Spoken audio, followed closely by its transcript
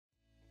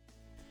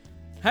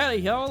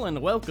Howdy y'all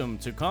and welcome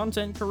to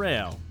Content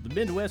Corral, the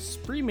Midwest's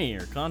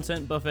premier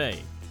content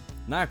buffet.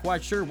 Not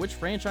quite sure which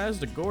franchise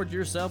to gorge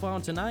yourself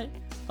on tonight?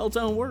 Oh,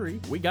 don't worry,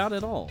 we got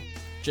it all.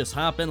 Just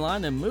hop in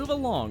line and move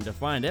along to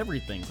find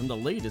everything from the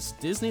latest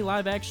Disney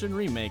live-action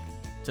remake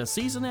to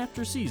season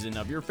after season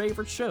of your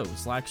favorite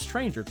shows like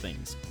Stranger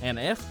Things and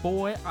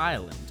F-Boy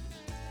Island.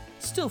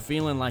 Still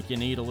feeling like you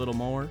need a little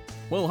more?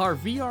 Well, our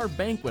VR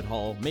banquet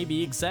hall may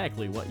be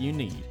exactly what you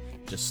need.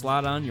 Just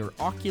slide on your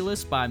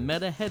Oculus by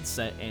Meta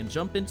headset and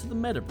jump into the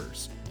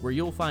metaverse, where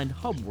you'll find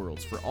hub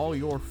worlds for all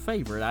your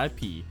favorite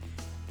IP.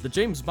 The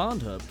James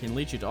Bond Hub can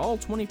lead you to all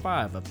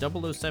 25 of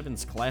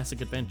 007's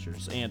classic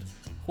adventures, and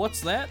what's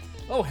that?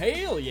 Oh,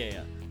 hell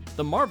yeah!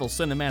 The Marvel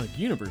Cinematic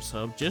Universe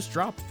Hub just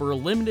dropped for a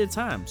limited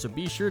time, so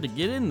be sure to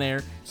get in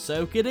there,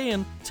 soak it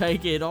in,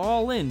 take it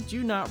all in,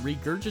 do not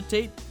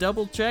regurgitate,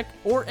 double check,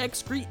 or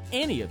excrete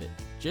any of it.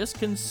 Just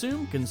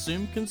consume,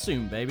 consume,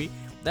 consume, baby.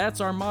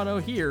 That's our motto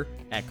here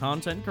at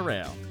Content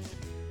Corral.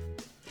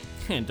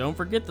 And don't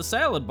forget the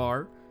salad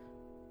bar,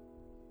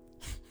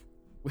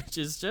 which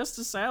is just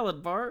a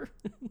salad bar.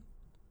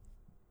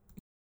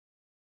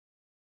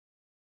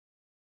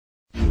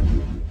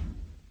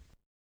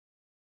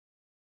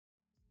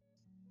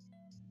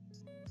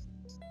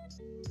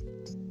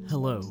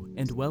 Hello,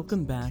 and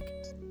welcome back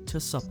to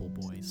Supple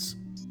Boys,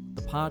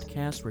 the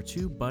podcast where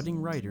two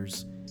budding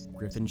writers,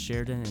 Griffin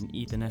Sheridan and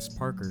Ethan S.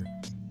 Parker,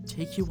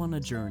 take you on a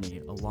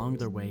journey along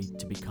their way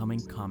to becoming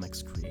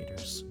comics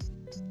creators.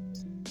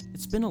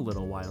 It's been a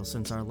little while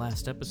since our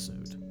last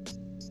episode.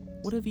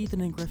 What have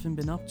Ethan and Griffin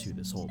been up to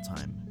this whole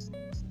time?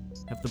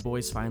 Have the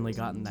boys finally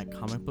gotten that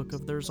comic book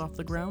of theirs off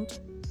the ground?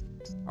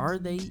 Are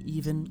they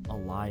even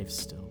alive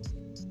still?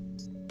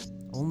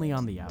 Only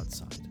on the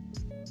outside.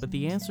 But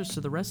the answers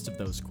to the rest of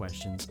those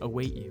questions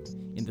await you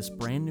in this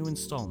brand new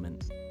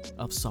installment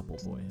of Supple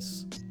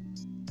Boys.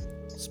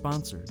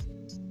 Sponsored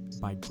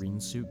by Green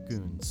Suit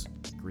Goons,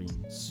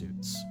 Green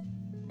Suits.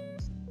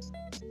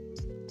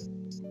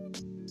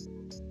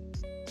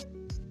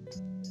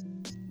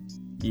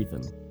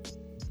 Ethan.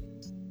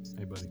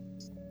 Hey, buddy.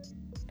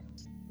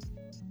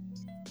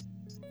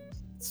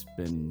 It's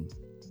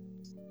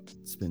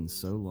been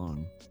so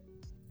long.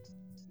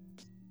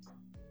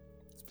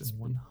 It's been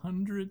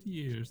 100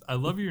 years. I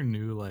love your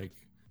new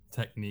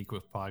technique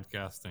with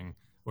podcasting,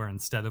 where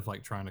instead of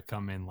trying to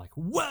come in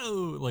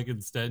whoa,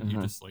 instead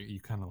you just you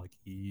kind of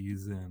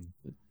ease in.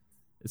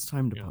 It's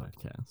time to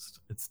podcast.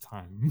 It's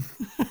time.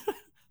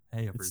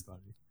 Hey,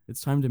 everybody.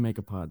 It's time to make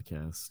a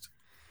podcast.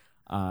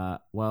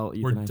 Well,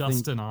 Ethan, we're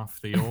dusting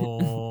off the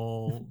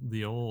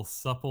old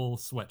supple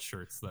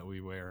sweatshirts that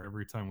we wear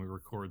every time we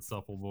record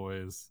Supple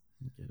Boys.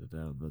 Get it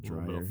out of the dryer.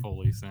 A little bit of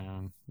Foley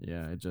sound.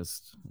 Yeah, I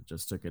just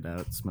took it out.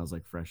 It smells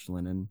like fresh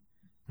linen.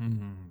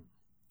 Mm-hmm.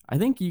 I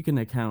think you can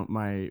account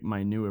my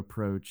new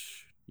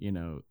approach,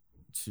 to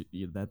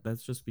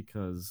that's just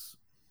because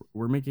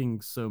we're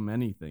making so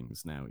many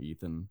things now,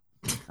 Ethan.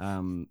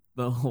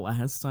 The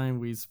last time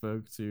we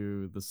spoke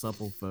to the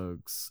Supple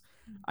folks,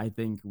 I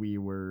think we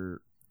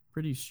were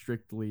pretty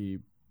strictly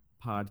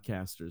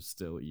podcasters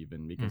still,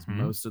 even because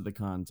most of the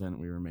content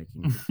we were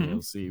making for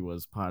KLC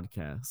was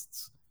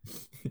podcasts.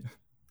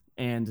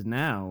 And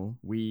now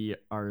we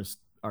are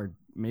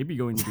maybe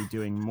going to be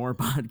doing more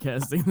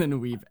podcasting than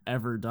we've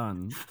ever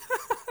done.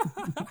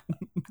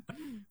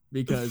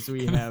 Because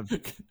we have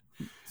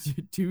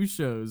two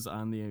shows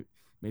on the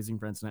Amazing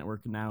Friends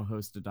Network, now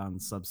hosted on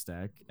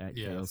Substack at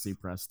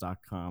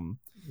klcpress.com.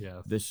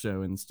 Yes. This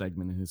show and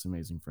Stegman and His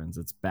Amazing Friends,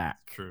 it's back.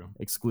 True.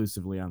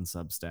 Exclusively on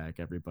Substack.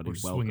 Everybody, we're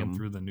welcome. Swinging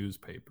through the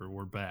newspaper.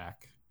 We're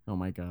back. Oh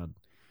my God.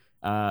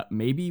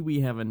 Maybe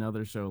we have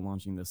another show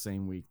launching the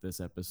same week this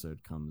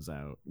episode comes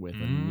out with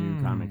a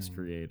new comics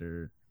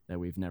creator that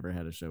we've never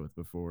had a show with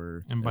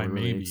before. And by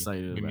really maybe,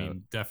 excited we about.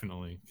 mean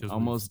definitely.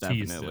 Almost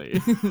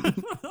definitely.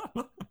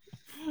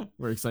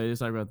 We're excited to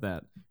talk about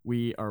that.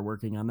 We are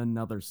working on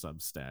another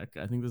Substack.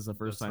 I think this is the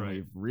first time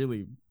we've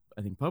really,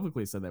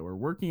 publicly said that we're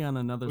working on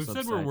another Substack.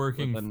 We've said we're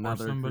working for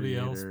somebody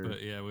creator. else,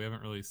 but yeah, we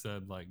haven't really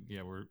said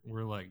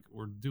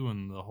we're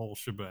doing the whole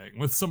shebang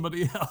with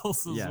somebody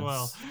else as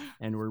well.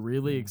 And we're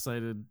really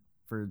excited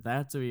for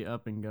that to be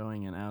up and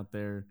going and out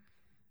there,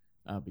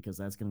 because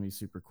that's going to be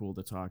super cool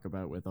to talk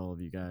about with all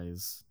of you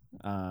guys.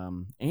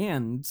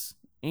 And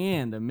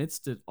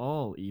amidst it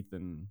all,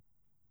 Ethan,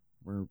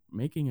 we're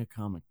making a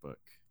comic book.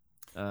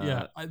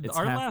 Our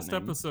last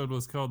episode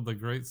was called The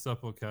Great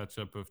Supple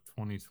Catch-Up of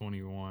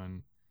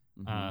 2021,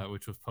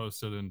 which was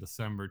posted in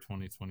December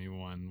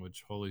 2021,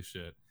 which, holy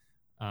shit.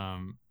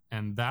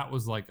 And that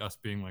was us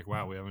being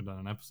wow, we haven't done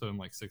an episode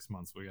in 6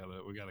 months. We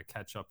gotta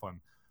catch up on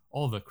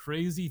all the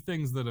crazy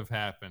things that have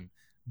happened.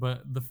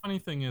 But the funny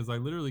thing is, I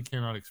literally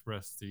cannot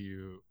express to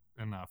you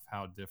enough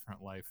how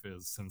different life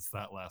is since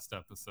that last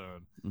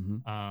episode.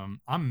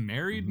 I'm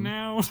married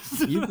now.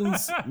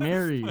 Ethan's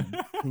married.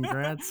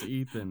 Congrats,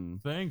 Ethan.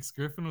 Thanks.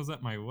 Griffin was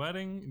at my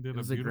wedding. Did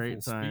a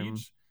beautiful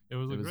speech. It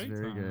was a great time.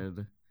 Very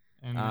good.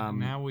 And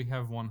now we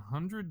have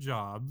 100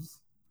 jobs.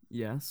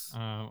 Yes.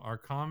 Our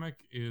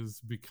comic is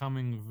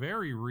becoming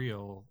very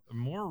real,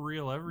 more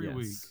real every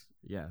week.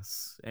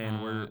 Yes,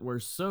 and we're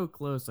so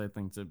close, I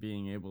think, to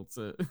being able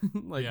to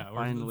like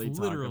finally it's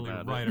literally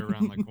talk about right it.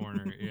 around the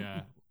corner.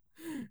 Yeah.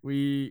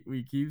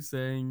 We keep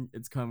saying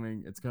it's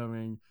coming.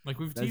 Like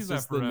we've That's teased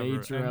just that forever, the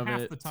nature and of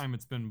half it. the time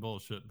it's been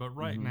bullshit. But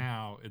right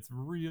now, it's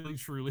really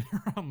truly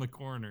around the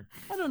corner.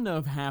 I don't know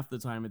if half the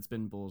time it's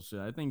been bullshit.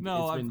 I think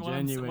no, it's been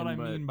genuine. What I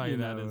mean by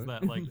that is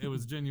that like it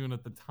was genuine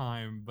at the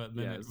time, but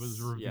then it was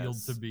revealed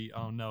to be,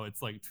 oh no,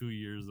 it's like 2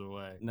 years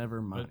away.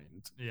 Never mind.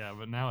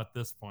 But now at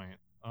this point,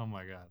 oh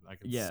my god, I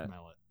can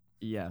smell it.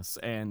 Yes,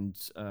 and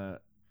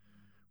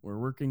we're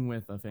working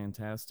with a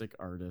fantastic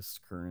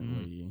artist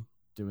currently.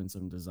 Doing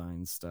some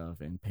design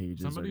stuff, and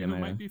pages somebody are gonna...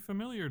 who might be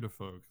familiar to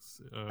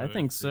folks. I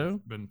think so.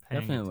 Been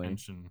paying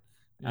attention.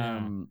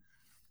 Yeah.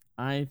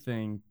 I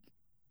think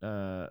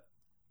we're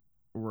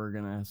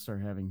gonna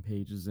start having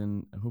pages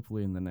in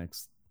hopefully in the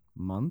next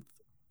month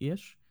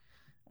ish.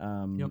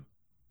 Yep.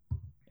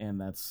 And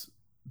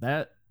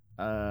that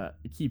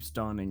it keeps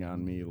dawning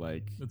on me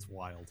like it's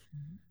wild.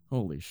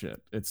 Holy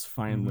shit! It's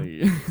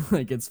finally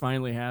like it's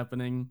finally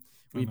happening.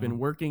 We've been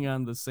working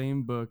on the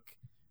same book.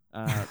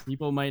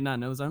 People might not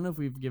know this. I don't know if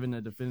we've given a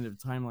definitive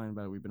timeline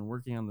about it. We've been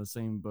working on the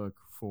same book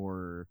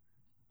for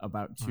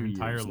about 2 years.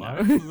 Entire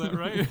life, is that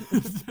right?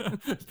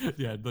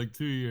 Yeah, like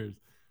 2 years.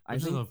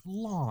 Which is a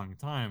long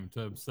time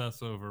to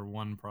obsess over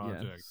one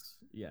project.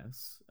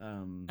 Yes.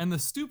 And the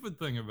stupid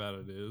thing about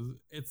it is,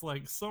 it's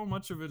like so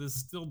much of it is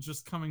still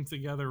just coming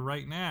together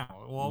right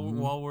now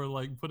while we're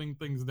like putting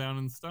things down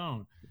in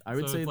stone. I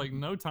would say it's like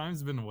no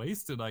time's been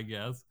wasted, I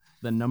guess.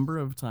 The number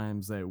of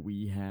times that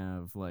we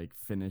have like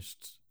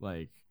finished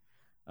like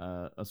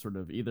a sort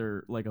of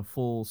either like a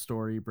full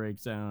story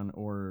breakdown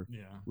or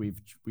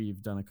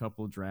we've done a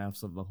couple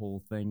drafts of the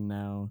whole thing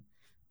now,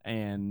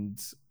 and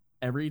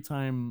every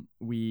time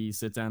we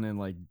sit down and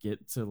like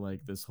get to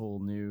like this whole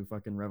new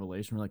fucking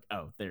revelation, we're like,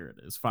 oh, there it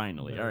is,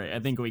 finally. All right, I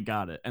think we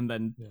got it. And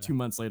then 2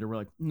 months later, we're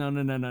like, no.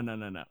 We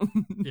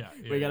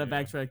gotta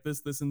backtrack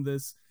this and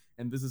this,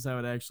 and this is how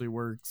it actually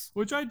works.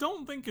 Which I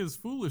don't think is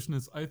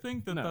foolishness. I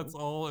think that that's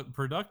all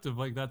productive.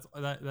 Like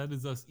that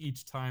is us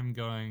each time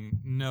going,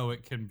 no,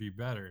 it can be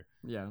better.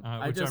 Yeah,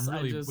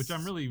 which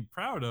I'm really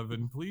proud of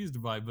and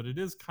pleased by. But it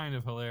is kind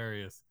of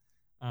hilarious.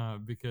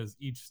 Because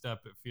each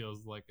step it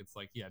feels like it's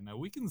like, yeah, no,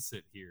 we can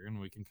sit here and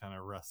we can kind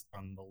of rest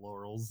on the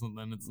laurels, and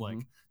then it's like,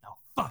 now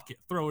fuck it,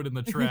 throw it in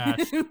the trash.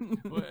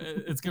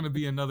 It's gonna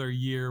be another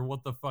year,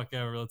 what the fuck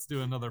ever, let's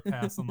do another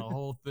pass on the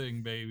whole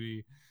thing,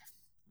 baby.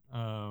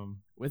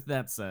 With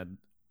that said,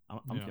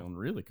 I'm feeling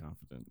really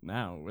confident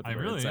now with where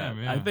really it's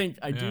am, at.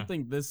 I do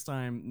think this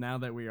time, now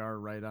that we are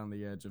right on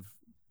the edge of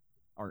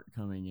art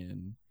coming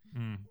in,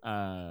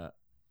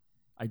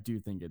 I do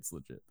think it's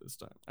legit this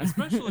time,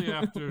 especially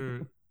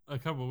after a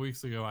couple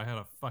weeks ago, I had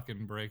a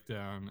fucking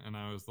breakdown, and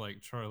I was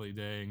like Charlie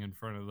Daying in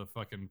front of the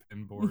fucking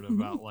pinboard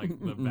about like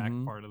the back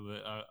part of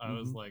it. I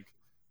was like,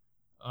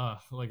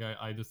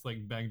 I just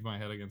like banged my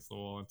head against the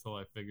wall until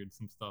I figured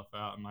some stuff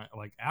out, and I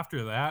like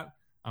after that,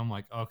 I'm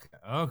like,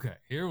 okay,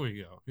 here we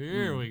go.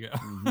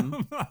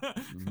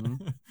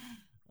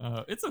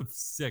 It's a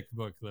sick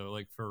book though,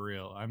 like for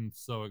real. I'm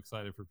so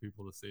excited for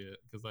people to see it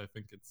because I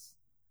think it's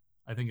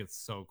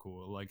so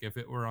cool. Like if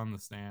it were on the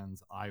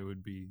stands, I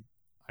would be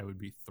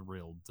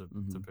thrilled to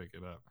pick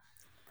it up,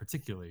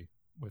 particularly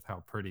with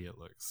how pretty it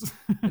looks.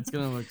 It's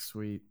gonna look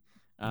sweet.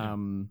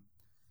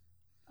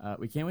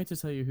 We can't wait to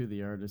tell you who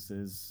the artist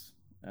is,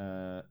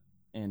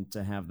 and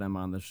to have them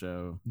on the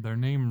show. Their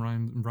name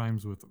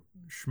rhymes with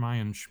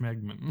Schmeyen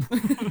Schmegman.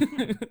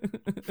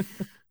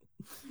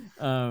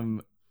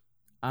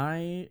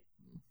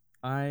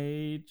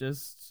 I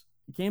just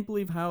can't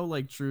believe how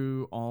like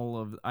true all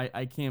of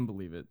I can't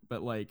believe it,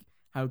 but like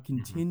how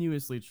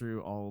continuously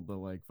true all the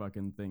like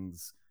fucking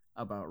things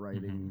about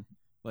writing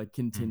like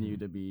continue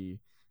to be.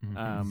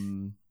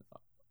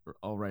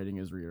 All writing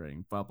is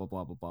rewriting, blah blah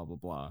blah blah blah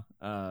blah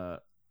blah.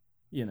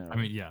 You know, I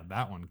mean, yeah,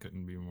 that one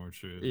couldn't be more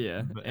true.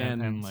 Yeah,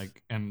 and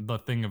the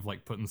thing of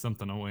like putting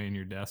something away in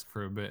your desk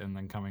for a bit and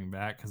then coming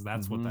back, because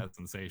that's what that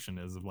sensation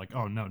is of like,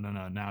 oh no,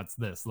 now it's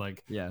this.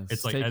 Like,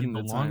 it's like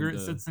the longer it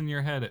sits in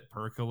your head, it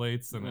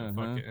percolates and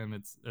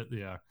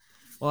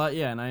Well,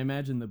 yeah, and I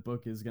imagine the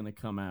book is gonna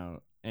come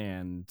out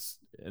and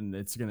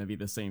it's gonna be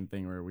the same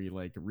thing where we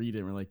like read it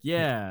and we're like,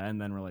 yeah,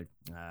 and then we're like,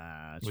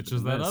 which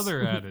is that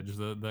other adage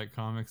that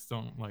comics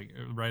don't like,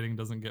 writing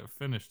doesn't get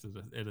finished,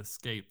 it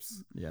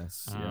escapes.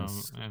 Yes.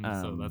 And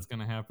so that's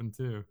gonna happen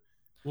too.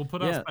 We'll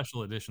put out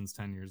special editions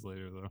 10 years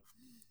later though.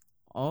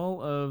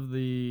 All of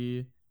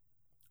the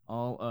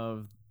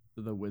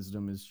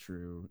wisdom is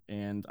true,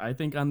 and I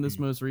think on this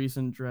most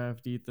recent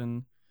draft,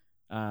 Ethan,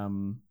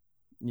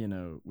 you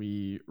know,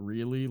 we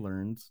really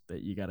learned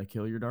that you got to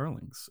kill your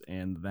darlings,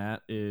 and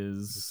that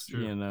is,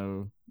 you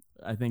know,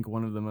 I think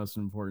one of the most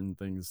important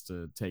things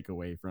to take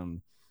away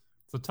from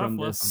it's a tough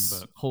lesson,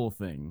 but whole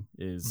thing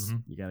is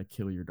you got to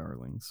kill your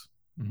darlings.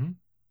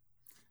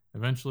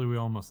 Eventually, we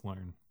all must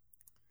learn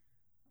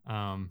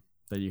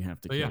that you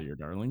have to kill your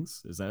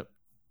darlings. Is that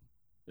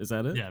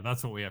it? Yeah,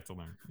 that's what we have to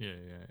learn.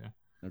 Yeah.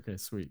 Okay,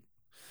 sweet.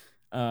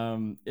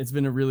 It's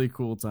been a really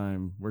cool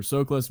time. We're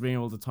so close to being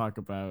able to talk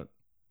about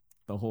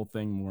the whole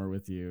thing more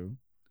with you.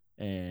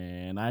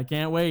 And I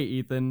can't wait,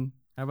 Ethan.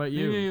 How about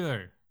you? Me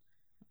either.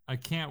 I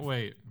can't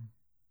wait.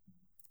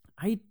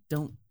 I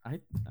don't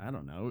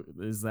know.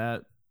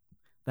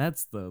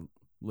 That's the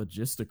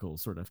logistical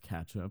sort of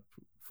catch up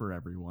for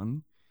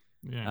everyone.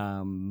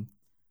 Yeah.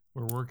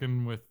 We're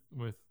working with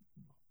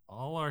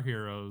all our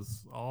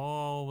heroes,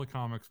 all the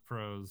comics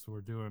pros.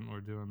 We're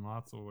doing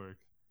lots of work.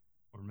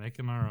 We're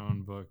making our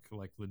own book,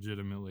 like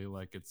legitimately,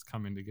 like it's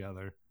coming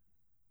together.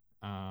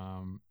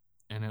 And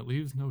it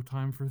leaves no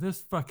time for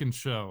this fucking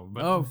show.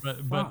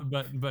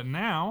 But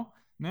now,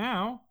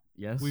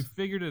 yes, we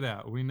figured it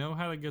out. We know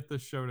how to get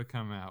this show to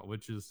come out,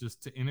 which is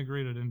just to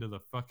integrate it into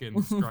the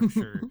fucking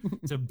structure,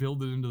 to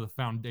build it into the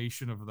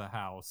foundation of the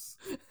house.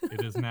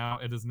 It is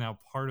now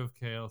part of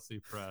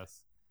KLC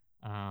Press.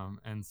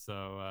 And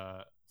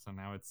so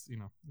now it's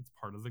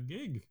part of the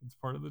gig. It's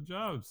part of the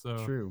job.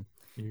 So true.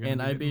 And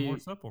I'd be more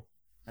supple.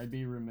 I'd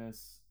be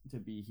remiss to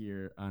be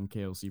here on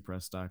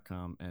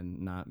klcpress.com and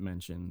not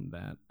mention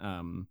that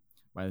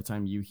by the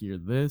time you hear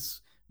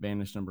this,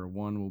 Vanish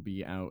 #1 will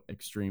be out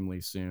extremely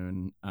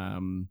soon.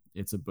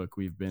 It's a book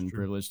we've been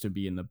privileged to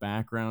be in the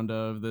background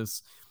of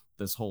this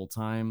whole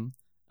time,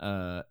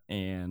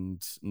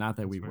 and not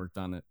that we worked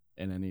on it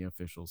in any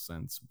official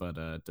sense, but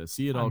to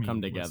see it all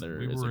come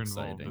together is exciting. We were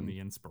involved in the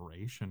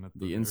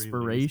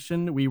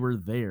inspiration. We were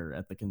there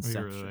at the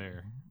conception. We were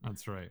there.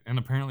 That's right. And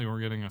apparently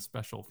we're getting a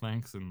special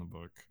thanks in the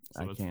book.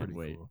 So I can't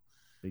wait. Cool.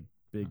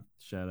 Big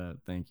shout out.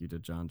 Thank you to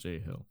John J.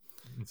 Hill.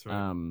 That's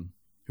right.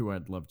 Who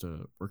I'd love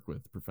to work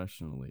with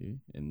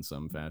professionally in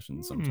some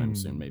fashion sometime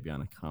soon, maybe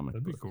on a comic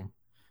book. That'd be cool.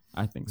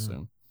 I think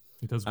so.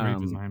 He does great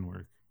design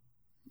work.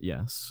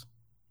 Yes.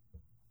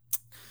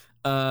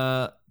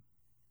 I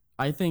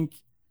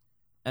think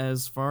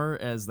as far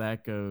as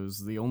that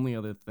goes, the only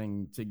other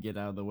thing to get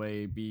out of the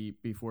way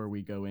before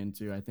we go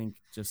into, I think,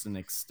 just an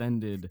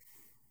extended,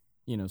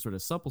 sort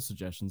of supple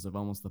suggestions of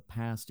almost the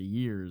past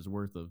year's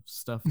worth of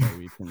stuff that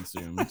we've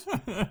consumed.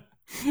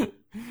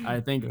 I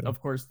think, of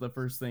course, the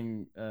first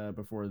thing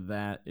before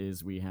that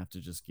is we have to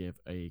just give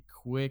a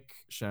quick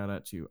shout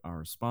out to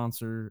our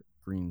sponsor,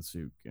 Green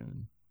Suit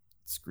Goon.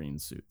 It's Green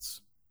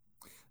Suits.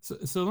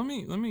 So let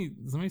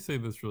me say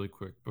this really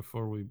quick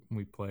before we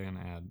play an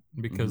ad,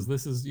 because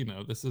this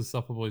is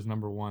Supple Boys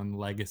 #1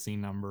 legacy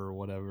number, or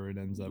whatever it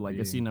ends up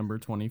legacy being. number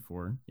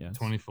 24. Yes,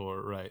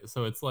 24, right?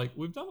 So it's like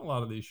we've done a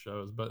lot of these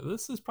shows, but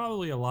this is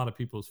probably a lot of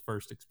people's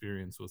first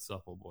experience with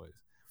Supple Boys,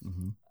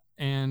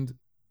 and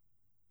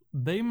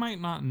they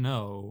might not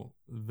know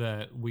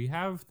that we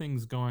have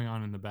things going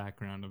on in the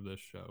background of this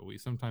show. We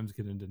sometimes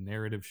get into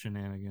narrative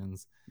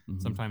shenanigans.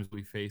 Sometimes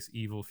we face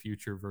evil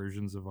future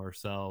versions of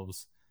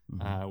ourselves.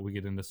 We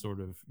get into sort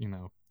of,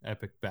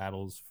 epic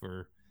battles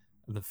for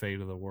the fate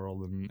of the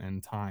world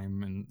and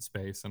time and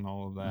space and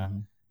all of that.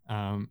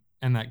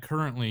 And that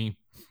currently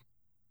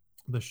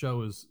the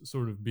show is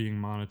sort of being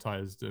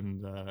monetized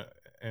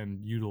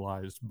and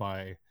utilized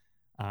by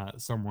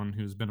someone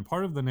who's been a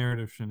part of the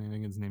narrative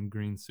shenanigans named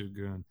Green Suit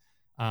Goon.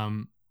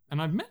 And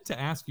I've meant to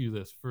ask you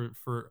this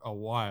for a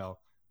while.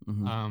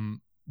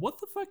 What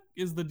the fuck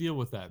is the deal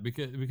with that?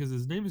 Because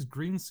his name is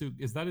Green Suit.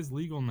 Is that his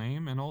legal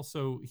name? And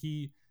also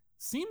he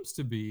seems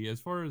to be, as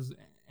far as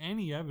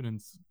any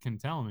evidence can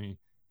tell me,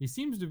 he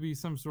seems to be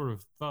some sort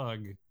of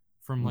thug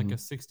from like a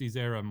 60s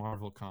era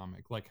Marvel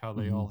comic, like how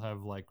they all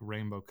have like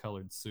rainbow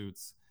colored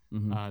suits,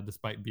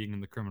 despite being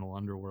in the criminal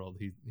underworld.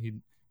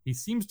 He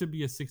seems to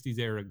be a 60s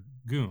era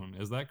goon.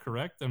 Is that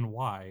correct? And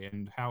why?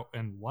 And how?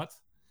 And what?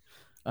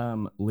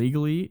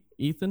 Legally,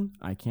 Ethan,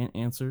 I can't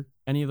answer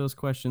any of those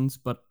questions,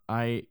 but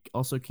I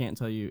also can't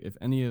tell you if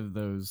any of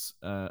those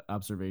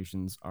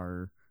observations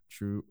are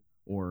true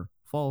or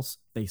false.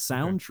 They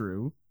sound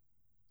true.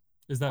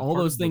 Is that all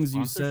those things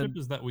you said?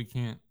 Is that we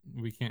can't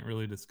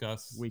really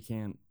discuss? We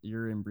can't.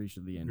 You're in breach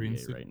of the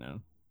NDA right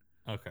now.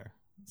 Okay,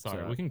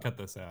 sorry. We can cut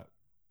this out.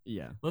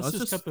 Yeah, let's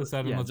just cut this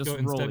out and let's go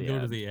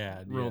to the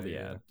ad. Roll the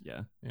ad.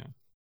 Yeah.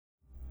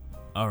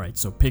 All right,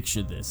 so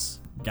picture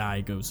this.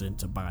 Guy goes in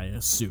to buy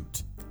a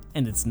suit,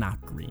 and it's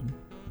not green.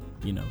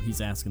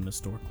 He's asking the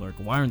store clerk,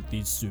 why aren't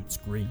these suits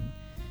green?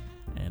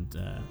 And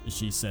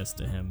she says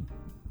to him,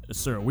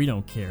 sir, we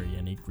don't carry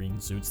any green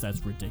suits.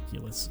 That's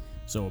ridiculous.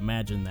 So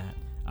imagine that.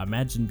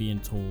 Imagine being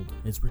told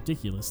it's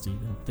ridiculous to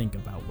even think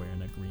about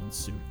wearing a green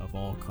suit of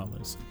all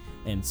colors.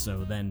 And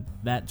so then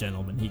that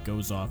gentleman, he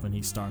goes off and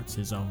he starts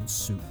his own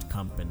suit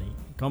company.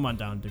 Come on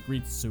down to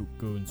Green Suit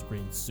Goons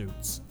Green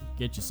Suits.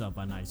 Get yourself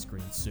a nice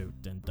green suit,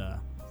 and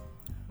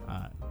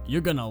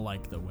you're gonna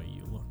like the way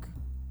you look.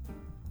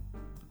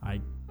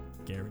 I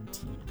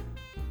guarantee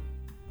it.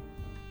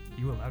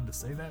 You allowed to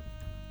say that?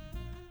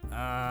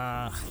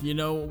 I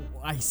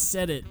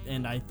said it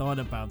and I thought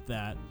about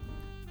that.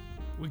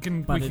 We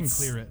can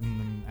clear it, and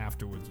then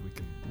afterwards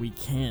we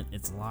can't.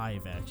 It's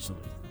live, actually.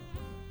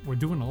 We're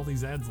doing all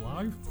these ads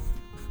live?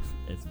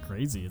 It's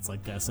crazy. It's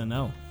like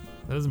SNL.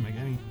 That doesn't make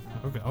any...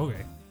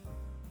 Okay.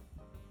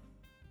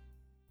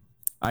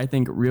 I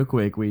think real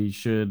quick we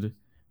should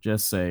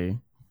just say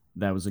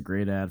That was a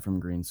great ad from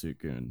Green Suit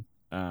Goon.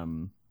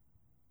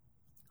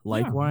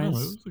 Likewise,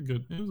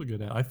 it was a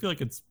good ad. I feel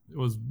like it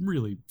was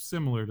really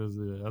similar to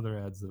the other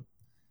ads that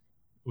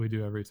we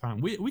do every time.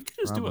 We could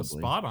just do a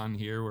spot on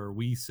here where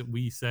we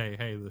say,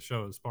 hey, the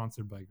show is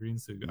sponsored by Green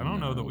Suit. I don't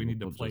know that we need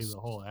to play the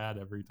whole ad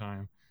every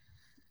time.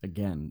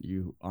 Again,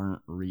 you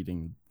aren't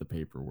reading the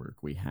paperwork.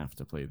 We have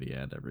to play the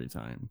ad every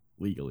time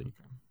legally.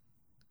 Okay.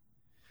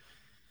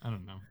 I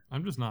don't know.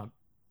 I'm just not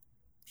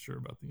sure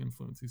about the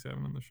influence he's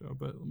having on the show,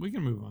 but we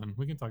can move on.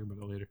 We can talk about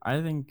it later.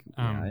 I think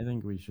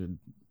we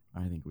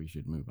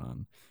should move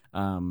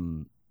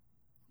on.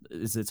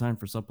 Is it time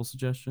for supple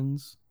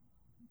suggestions?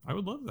 I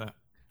would love that.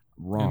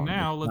 Wrong. And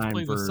now let's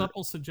play the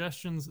supple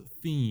suggestions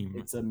theme.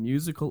 It's a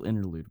musical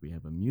interlude. We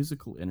have a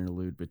musical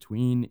interlude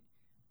between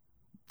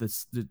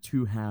the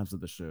two halves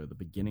of the show. The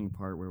beginning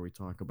part where we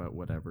talk about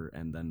whatever,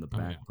 and then the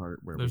back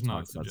part where we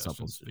talk about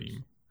supple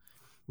theme.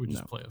 We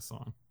just play a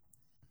song.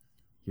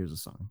 Here's a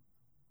song.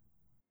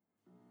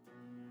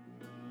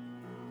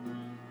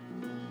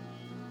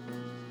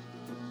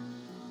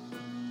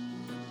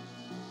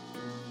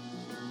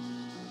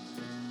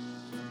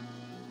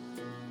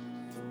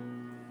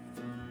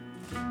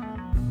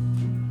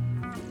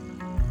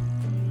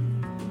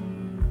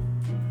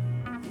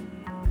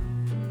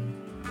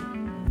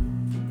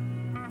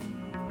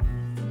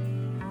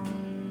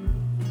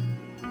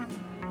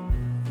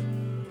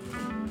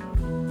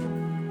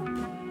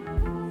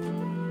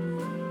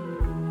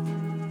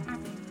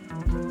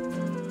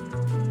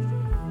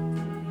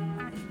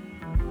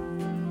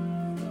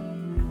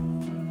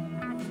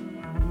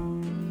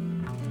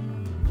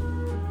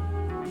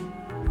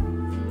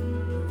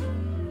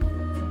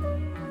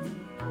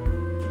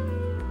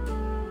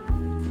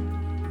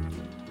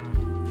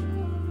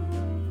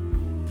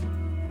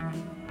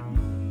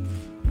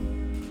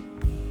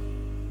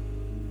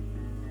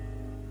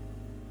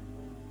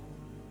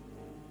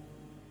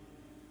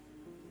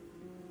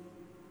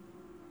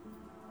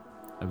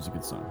 That was a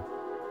good song.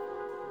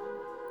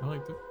 I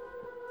liked it.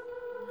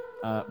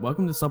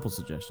 Welcome to Supple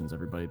Suggestions,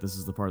 everybody. This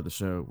is the part of the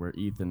show where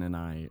Ethan and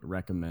I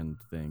recommend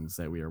things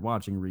that we are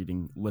watching,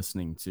 reading,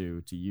 listening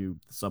to you,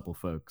 the supple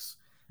folks.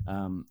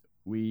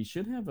 We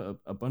should have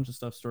a bunch of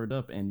stuff stored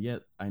up, and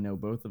yet I know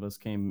both of us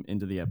came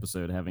into the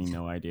episode having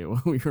no idea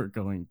what we were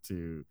going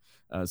to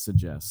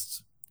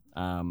suggest.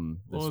 Well,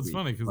 it's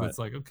funny because it's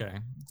like, okay,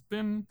 it's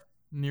been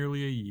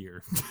nearly a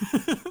year.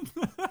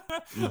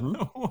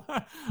 Mm-hmm.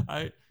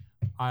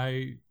 I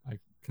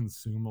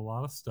consume a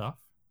lot of stuff.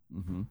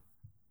 Mm-hmm.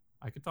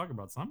 I could talk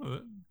about some of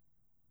it.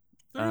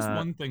 There's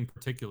one thing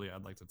particularly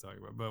I'd like to talk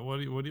about, but what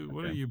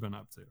have you been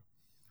up to?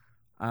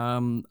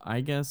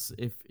 I guess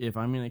if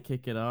I'm gonna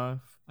kick it off,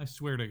 I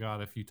swear to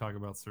God, if you talk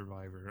about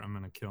Survivor, I'm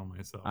gonna kill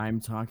myself. I'm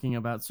talking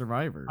about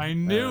Survivor. I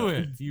knew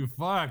it. You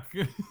fuck.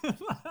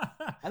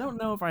 I don't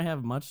know if I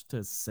have much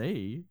to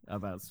say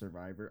about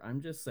Survivor.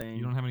 I'm just saying.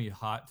 You don't have any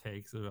hot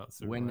takes about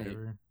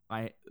Survivor.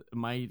 I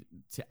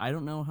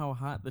don't know how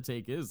hot the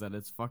take is that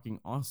it's fucking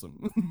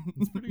awesome.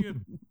 It's pretty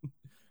good.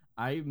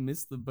 I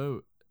missed the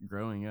boat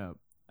growing up,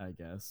 I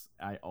guess.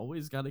 I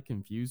always got it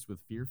confused with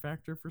Fear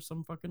Factor for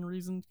some fucking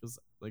reason, because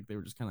like they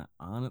were just kind of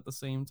on at the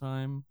same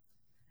time,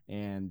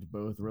 and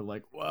both were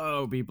like,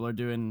 whoa, people are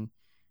doing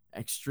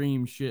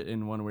extreme shit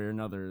in one way or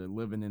another,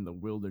 living in the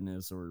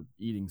wilderness or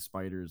eating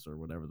spiders or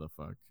whatever the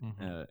fuck.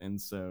 Mm-hmm. And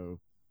so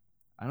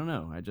I don't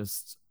know.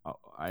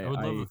 I would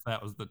love if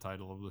that was the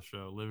title of the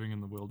show: living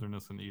in the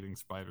wilderness and eating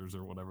spiders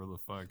or whatever the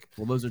fuck.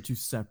 Well, those are two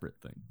separate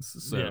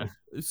things. So yeah.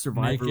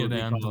 Survivor naked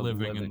and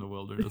living in the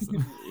wilderness.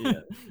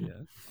 yeah.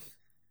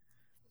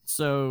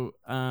 So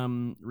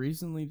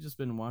recently just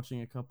been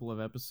watching a couple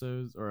of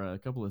episodes or a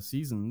couple of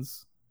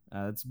seasons.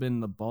 It's been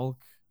the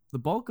bulk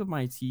of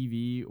my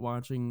TV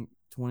watching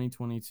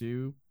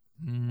 2022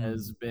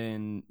 has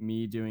been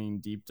me doing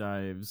deep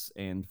dives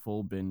and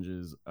full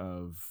binges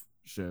of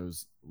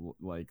shows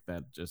like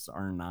that just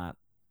are not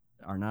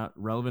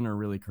relevant or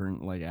really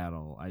current like at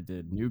all. I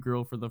did New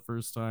Girl for the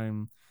first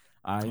time.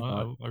 I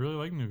really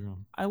like New Girl.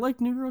 I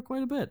like New Girl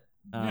quite a bit.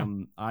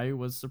 I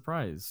was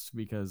surprised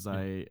because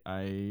I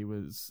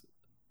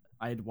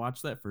had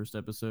watched that first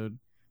episode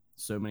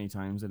so many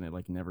times and it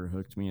like never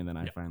hooked me, and then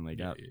I finally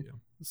got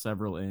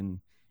several in,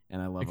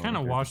 and I love it. Kind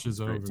of washes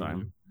over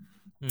time.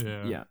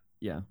 Yeah.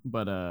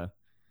 But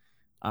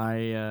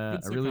I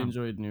really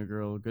enjoyed New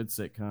Girl. Good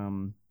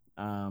sitcom.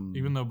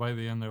 Even though by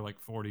the end they're like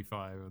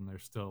 45 and they're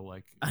still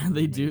like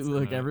they do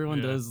look.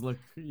 Everyone does look.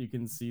 You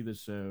can see the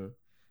show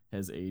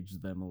has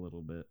aged them a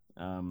little bit.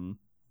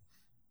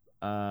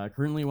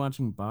 Currently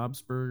watching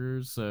Bob's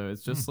Burgers, so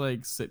it's just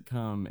like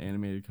sitcom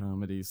animated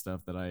comedy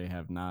stuff that I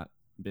have not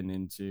been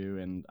into,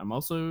 and I'm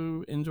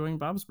also enjoying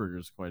Bob's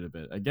Burgers quite a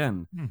bit.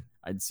 Again,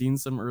 I'd seen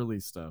some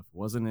early stuff,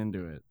 wasn't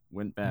into it,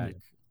 went back,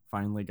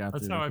 finally got.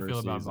 That's how I feel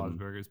about Bob's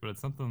Burgers, but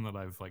it's something that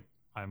I'm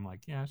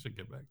like, I should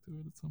get back to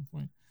it at some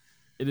point.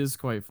 It is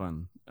quite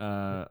fun.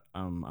 I'm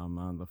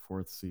on the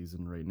 4th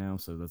season right now,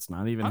 so that's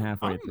not even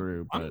halfway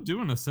through. But I'm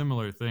doing a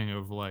similar thing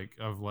of like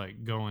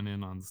going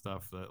in on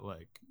stuff that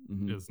like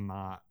is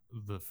not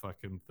the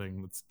fucking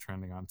thing that's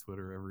trending on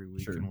Twitter every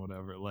week and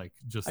whatever. Like,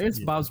 just I guess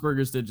Bob's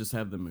Burgers did just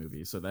have the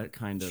movie, so that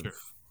kind of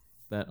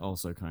that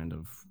also kind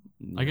of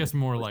I guess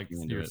more like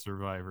your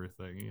Survivor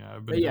thing. Yeah,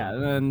 but yeah,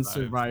 and then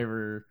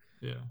Survivor.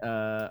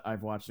 Yeah,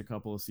 I've watched a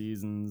couple of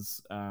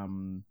seasons.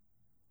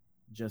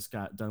 Just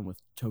got done with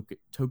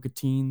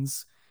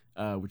Tocantins,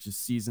 which is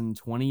season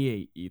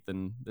 28.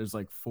 Ethan, there's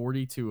like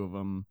 42 of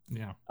them.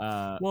 Yeah.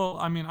 Well,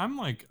 I mean, I'm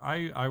like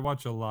I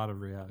watch a lot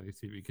of reality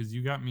TV because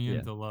you got me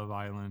into Love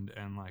Island,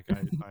 and like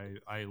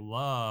I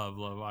love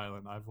Love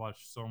Island. I've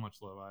watched so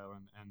much Love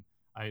Island, and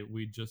my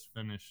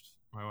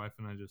wife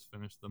and I just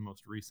finished the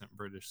most recent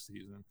British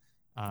season,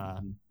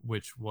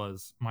 which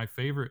was my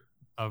favorite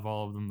of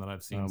all of them that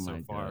I've seen so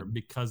far,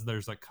 because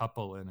there's a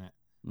couple in it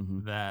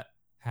that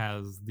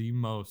has the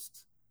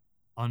most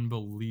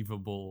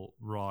unbelievable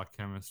raw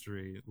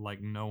chemistry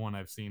like no one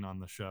I've seen on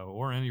the show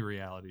or any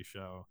reality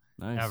show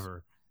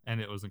ever,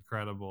 and it was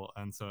incredible.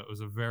 And so it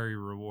was a very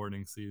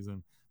rewarding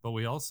season. But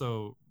we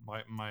also,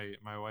 my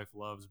wife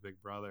loves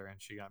Big Brother,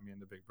 and she got me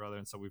into Big Brother,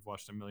 and so we've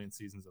watched a million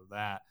seasons of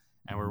that,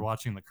 and we're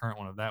watching the current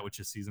one of that, which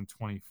is season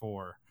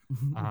 24.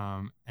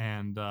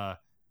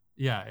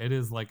 Yeah, it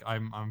is like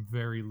I'm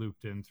very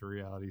looped into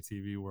reality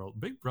TV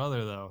world. Big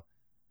Brother, though,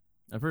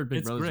 I've heard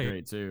Big Brother's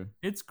great too.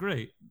 It's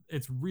great.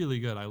 It's really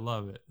good. I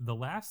love it. The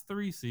last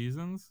 3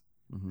 seasons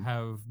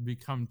have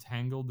become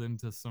tangled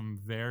into some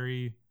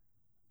very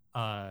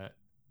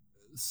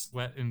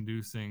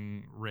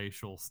sweat-inducing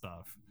racial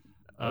stuff.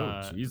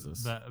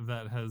 Jesus.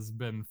 That has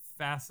been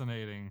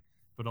fascinating,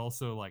 but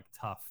also like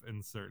tough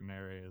in certain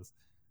areas.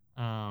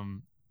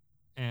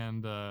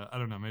 And I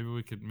don't know, maybe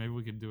we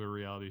could do a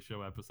reality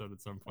show episode at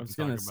some point. I was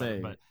gonna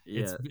say, but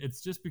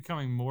it's just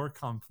becoming more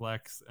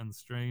complex and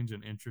strange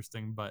and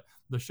interesting. But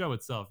the show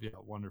itself,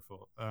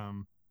 wonderful.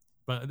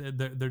 But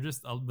they're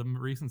just the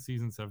recent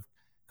seasons have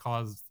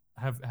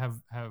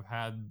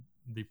had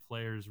the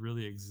players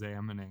really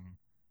examining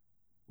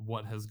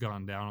what has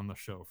gone down on the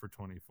show for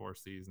 24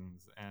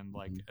 seasons, and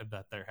like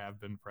that there have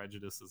been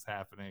prejudices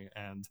happening,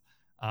 and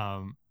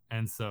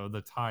so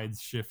the tide's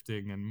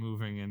shifting and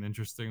moving in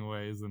interesting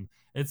ways, and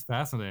it's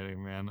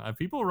fascinating, man.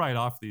 People write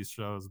off these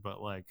shows,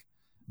 but like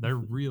they're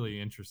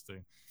really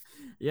interesting.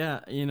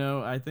 Yeah,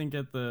 I think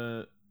at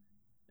the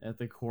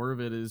core of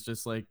it is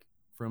just like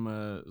from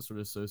a sort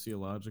of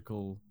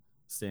sociological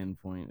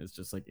standpoint, it's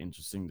just like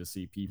interesting to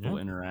see people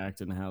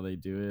interact and how they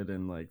do it,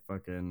 and like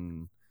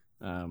fucking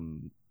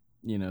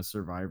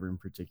Survivor in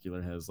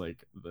particular has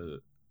like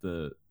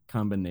the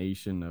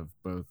combination of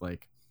both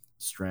like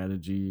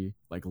strategy,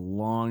 like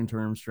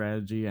long-term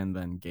strategy, and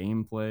then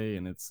gameplay,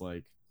 and it's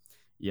like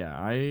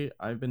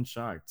I've been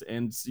shocked.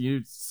 And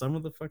some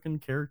of the fucking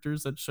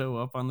characters that show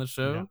up on the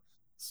show,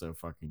 so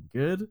fucking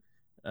good.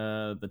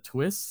 The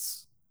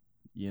twists,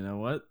 you know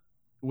what,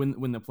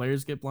 when the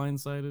players get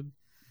blindsided,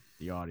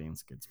 the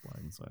audience gets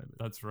blindsided.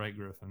 That's right,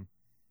 Griffin.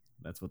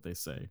 That's what they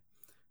say.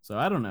 So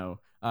I don't know.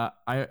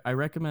 I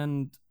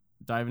recommend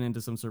diving into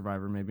some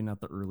Survivor, maybe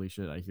not the early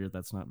shit. I hear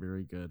that's not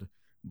very good,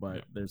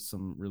 but there's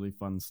some really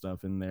fun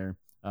stuff in there.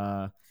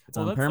 It's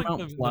on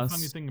Paramount Plus. The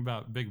funny thing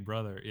about Big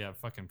Brother,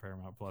 fucking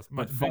Paramount Plus.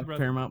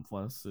 Paramount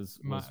Plus is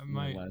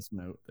my last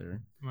note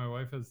there. My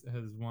wife has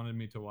wanted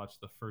me to watch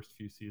the first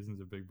few seasons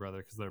of Big Brother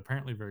because they're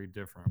apparently very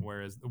different.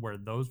 Where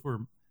those were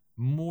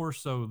more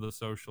so the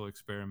social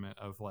experiment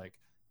of like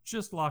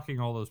just locking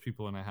all those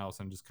people in a house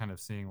and just kind of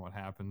seeing what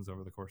happens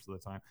over the course of the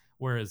time.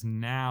 Whereas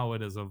now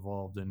it has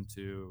evolved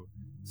into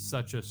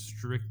such a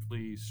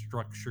strictly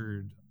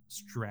structured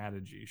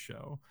strategy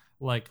show.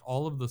 Like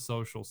all of the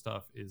social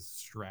stuff is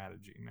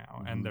strategy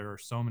now, and there are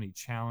so many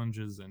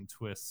challenges and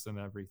twists and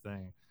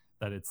everything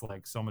that it's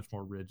like so much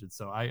more rigid.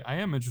 So I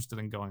am interested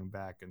in going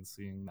back and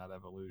seeing that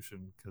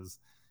evolution, because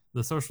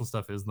the social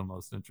stuff is the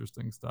most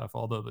interesting stuff,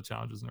 although the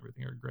challenges and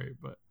everything are great.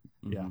 But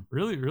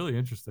really, really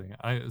interesting.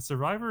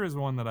 Survivor is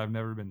one that I've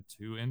never been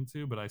too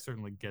into, but I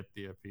certainly get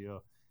the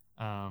appeal.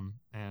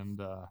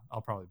 And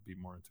I'll probably be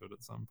more into it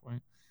at some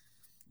point.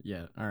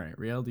 Yeah. All right.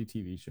 Reality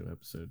TV show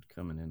episode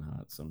coming in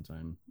hot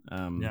sometime.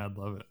 Yeah, I'd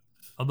love it.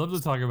 I'd love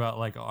to talk about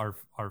like our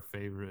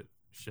favorite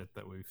shit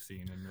that we've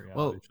seen in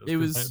reality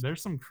shows.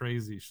 There's some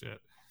crazy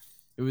shit.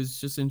 It was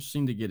just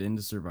interesting to get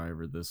into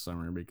Survivor this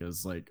summer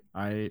because like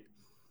I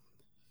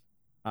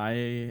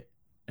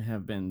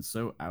have been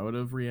so out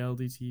of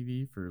reality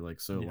TV for like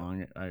so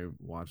long. I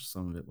watched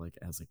some of it like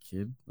as a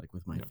kid, like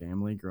with my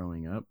family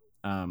growing up.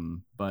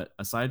 But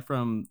aside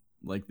from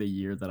like the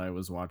year that I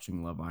was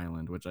watching Love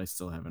Island, which I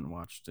still haven't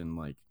watched in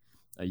like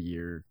a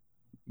year,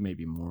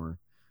 maybe more,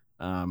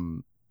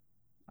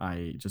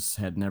 I just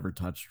had never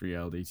touched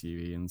reality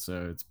TV. And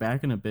so it's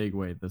back in a big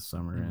way this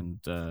summer, and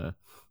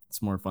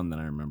it's more fun than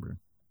I remember.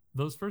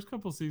 Those first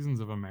couple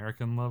seasons of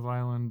American Love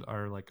Island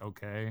are like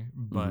okay,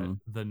 but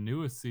the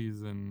newest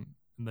season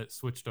that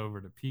switched over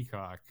to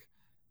Peacock,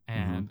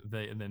 and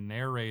the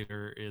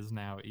narrator is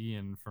now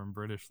Ian from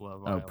British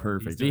Love Island. Oh,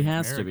 perfect. He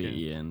has to be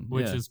Ian,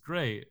 which is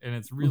great, and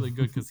it's really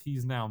good because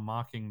he's now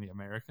mocking the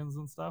Americans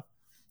and stuff.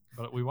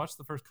 But we watched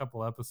the first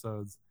couple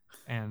episodes,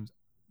 and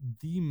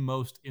the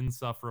most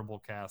insufferable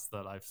cast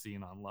that I've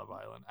seen on Love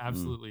Island.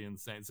 Absolutely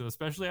insane. So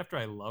especially after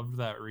I loved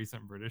that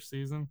recent British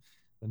season,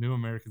 the new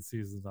American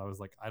seasons, I was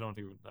like, I don't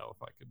even know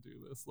if I could do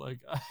this. Like,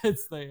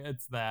 it's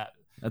that.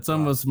 That's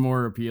almost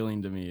more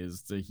appealing to me,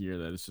 is to hear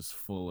that it's just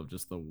full of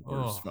just the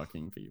worst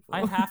fucking people.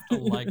 I have to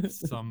like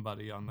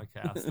somebody on the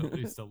cast at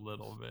least a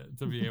little bit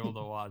to be able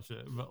to watch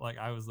it. But like,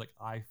 I was like,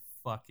 I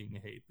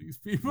fucking hate these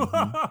people.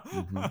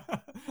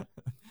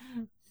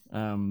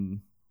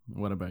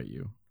 What about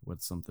you?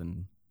 What's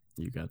something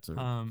you got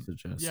to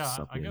suggest? Yeah,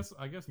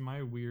 I guess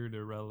my weird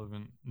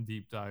irrelevant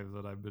deep dive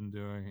that I've been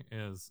doing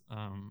is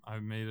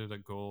I've made it a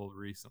goal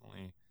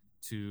recently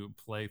to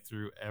play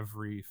through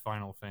every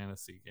Final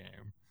Fantasy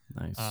game.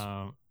 Nice.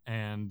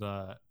 And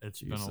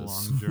it's been a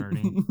long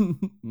journey.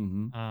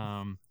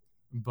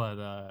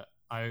 But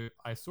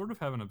I sort of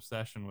have an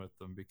obsession with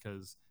them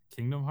because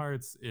Kingdom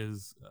Hearts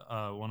is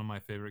one of my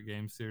favorite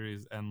game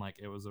series, and like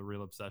it was a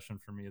real obsession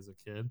for me as a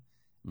kid.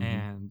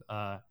 And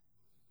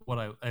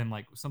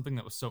like something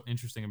that was so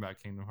interesting about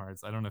Kingdom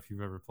Hearts, I don't know if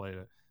you've ever played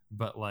it,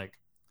 but like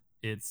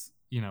it's,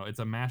 you know, it's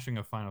a mashing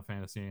of Final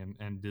Fantasy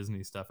and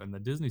Disney stuff, and the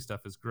Disney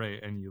stuff is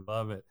great and you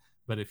love it.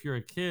 But if you're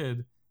a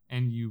kid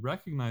and you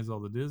recognize all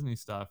the Disney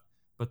stuff,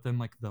 but then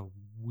like the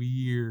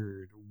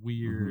weird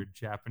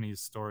Japanese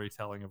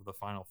storytelling of the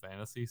Final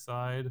Fantasy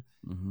side,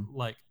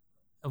 like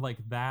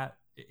that,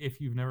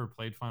 if you've never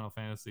played Final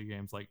Fantasy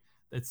games, like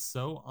it's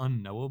so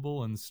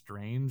unknowable and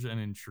strange and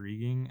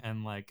intriguing,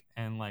 and like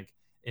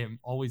it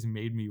always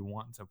made me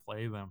want to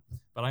play them.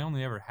 But I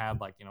only ever had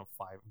like, you know,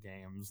 5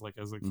 games like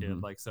as a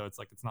kid, like, so it's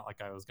like it's not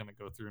like I was gonna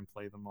go through and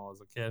play them all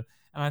as a kid.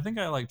 And I think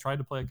I like tried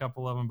to play a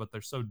couple of them, but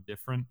they're so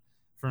different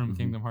from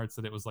Kingdom Hearts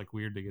that it was like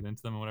weird to get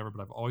into them and whatever.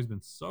 But I've always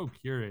been so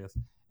curious,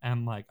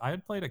 and like I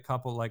had played a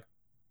couple, like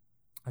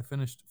I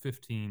finished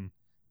 15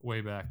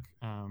 way back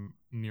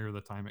near the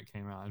time it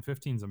came out, and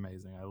 15's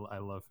amazing. I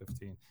love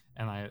 15,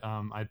 and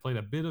I played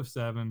a bit of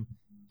 7,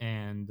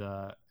 and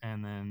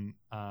then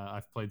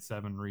I've played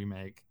 7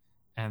 remake,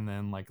 and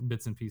then like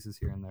bits and pieces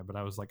here and there. But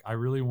I was like, I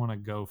really want to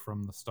go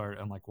from the start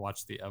and like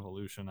watch the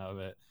evolution of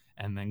it,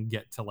 and then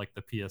get to like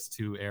the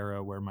PS2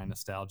 era where my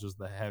nostalgia is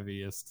the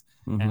heaviest,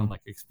 and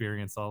like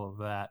experience all of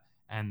that,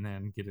 and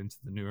then get into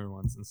the newer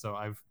ones. And so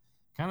I've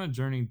kind of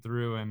journeyed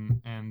through,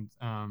 and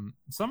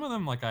some of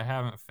them like I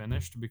haven't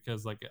finished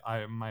because like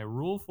my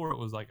rule for it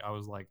was like I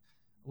was like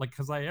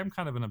because I am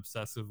kind of an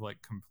obsessive like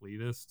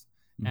completist,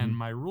 and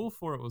my rule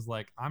for it was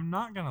like I'm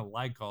not gonna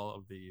like all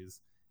of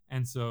these,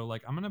 and so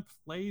like I'm gonna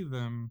play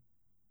them,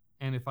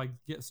 and if I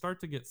start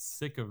to get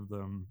sick of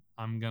them,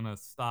 I'm gonna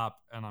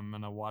stop and I'm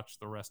gonna watch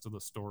the rest of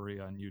the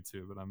story on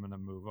YouTube, and I'm gonna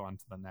move on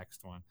to the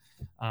next one.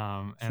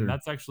 And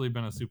that's actually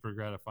been a super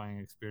gratifying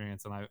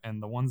experience,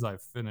 and the ones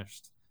I've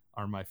finished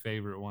are my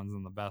favorite ones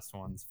and the best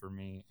ones for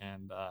me.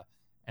 And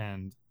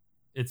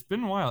it's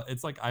been a while.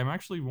 It's like I'm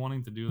actually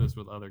wanting to do this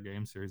with other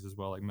game series as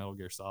well, like Metal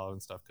Gear Solid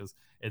and stuff, because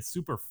it's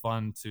super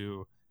fun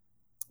to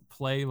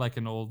play like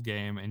an old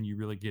game and you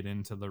really get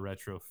into the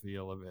retro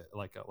feel of it,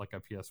 like a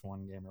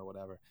PS1 game or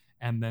whatever,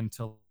 and then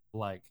to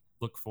like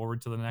look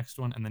forward to the next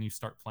one, and then you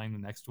start playing the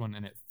next one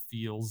and it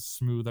feels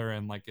smoother,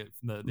 and like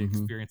the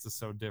experience is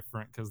so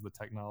different because the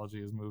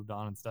technology has moved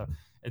on and stuff.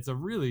 It's a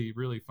really,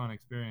 really fun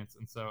experience.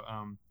 And so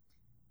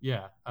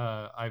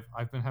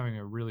I've been having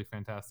a really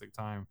fantastic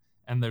time,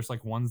 and there's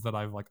like ones that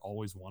I've like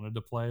always wanted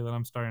to play that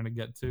I'm starting to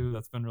get to.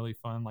 That's been really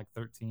fun. Like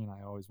 13,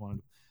 I always wanted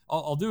to.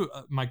 I'll do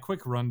my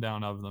quick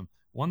rundown of them.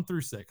 1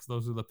 through 6,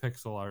 those are the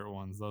pixel art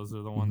ones. Those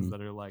are the ones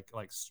that are like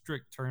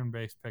strict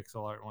turn-based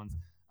pixel art ones,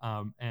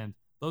 and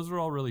those are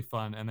all really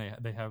fun, and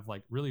they have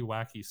like really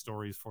wacky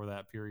stories for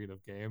that period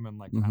of game, and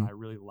like and I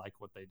really like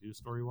what they do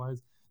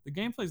story-wise. The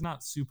gameplay's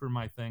not super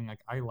my thing. Like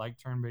I like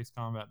turn-based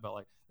combat, but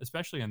like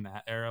especially in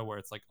that era where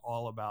it's like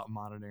all about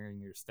monitoring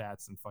your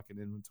stats and fucking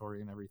inventory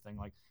and everything,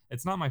 like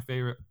it's not my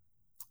favorite.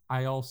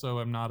 I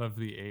also am not of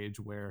the age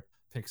where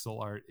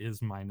pixel art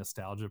is my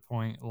nostalgia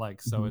point,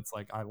 like so it's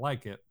like I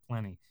like it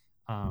plenty,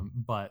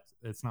 but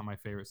it's not my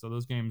favorite. So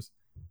those games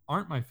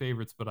aren't my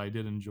favorites, but I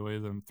did enjoy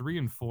them. 3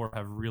 and 4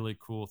 have really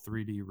cool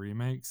 3D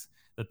remakes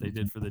that they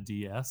did for the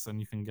DS, and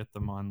you can get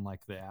them on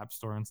like the App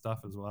Store and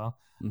stuff as well.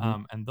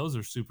 And those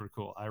are super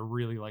cool. I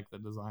really like the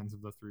designs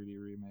of the 3D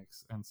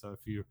remakes, and so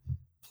if you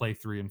play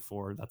 3 and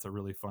 4, that's a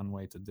really fun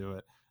way to do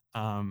it.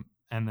 And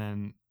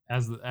then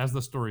as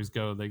the stories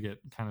go, they get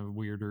kind of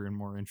weirder and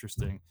more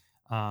interesting.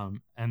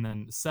 And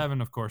then 7,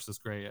 of course, is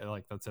great.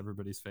 Like that's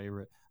everybody's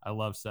favorite. I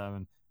love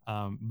 7.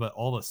 But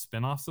all the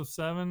spin-offs of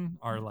 7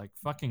 are like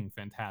fucking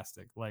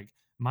fantastic. Like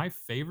my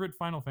favorite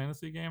Final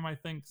Fantasy game, I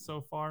think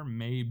so far,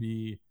 may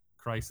be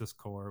Crisis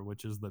Core,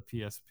 which is the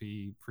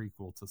PSP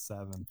prequel to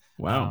 7.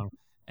 Wow.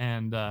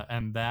 And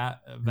that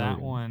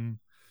one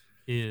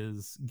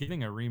is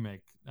getting a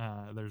remake.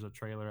 There's a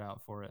trailer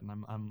out for it,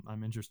 and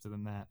I'm interested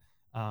in that.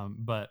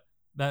 But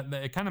that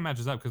it kind of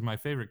matches up because my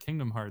favorite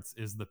Kingdom Hearts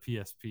is the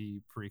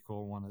PSP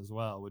prequel one as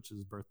well, which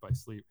is Birth by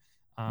Sleep.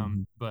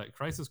 But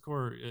Crisis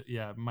Core,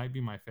 might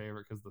be my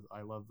favorite because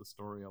I love the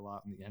story a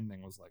lot, and the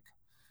ending was like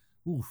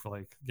oof,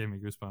 like gave me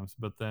goosebumps.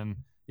 But then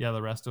yeah,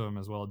 the rest of them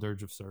as well.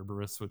 Dirge of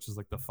Cerberus, which is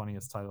like the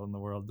funniest title in the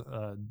world.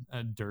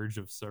 A Dirge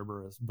of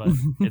Cerberus, but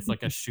it's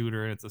like a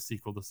shooter and it's a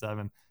sequel to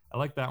 7. I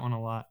like that one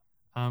a lot.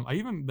 I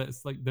even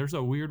that's like there's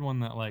a weird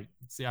one that like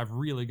see I've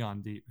really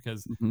gone deep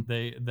because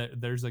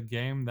there's a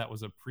game that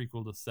was a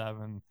prequel to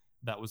 7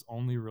 that was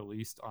only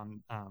released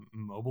on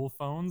mobile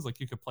phones. Like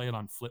you could play it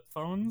on flip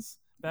phones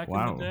back in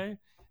the day,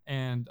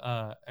 and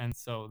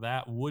so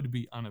that would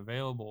be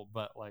unavailable.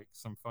 But like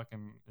some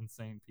fucking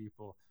insane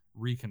people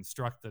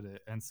reconstructed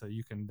it, and so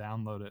you can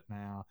download it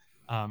now,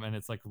 and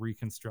it's like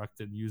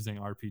reconstructed using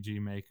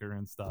RPG Maker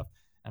and stuff.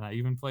 And I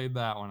even played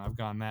that one. I've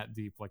gone that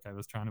deep. Like I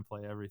was trying to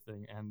play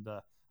everything, and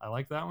I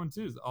like that one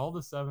too. All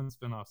the 7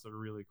 spinoffs are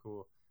really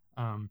cool.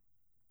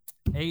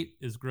 8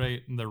 is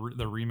great. The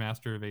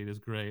remaster of 8 is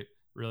great.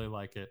 Really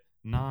like it.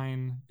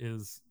 9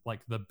 is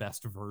like the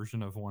best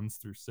version of 1s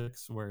through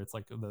 6, where it's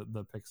like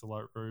the pixel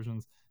art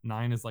versions.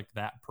 9 is like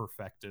that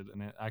perfected,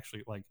 and it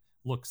actually like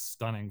looks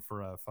stunning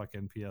for a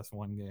fucking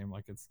PS1 game.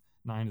 Like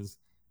 9 is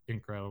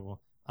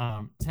incredible.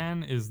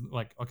 10 is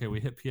like, okay, we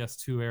hit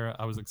PS2 era.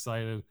 I was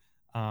excited.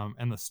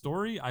 And the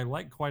story I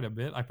like quite a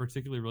bit. I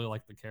particularly really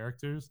like the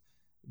characters.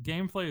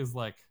 Gameplay is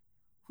like,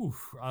 whew,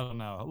 I don't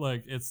know.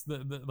 Like it's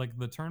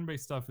the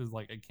turn-based stuff is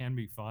like it can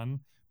be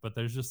fun, but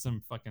there's just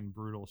some fucking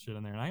brutal shit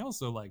in there. And I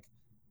also like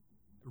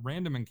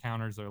random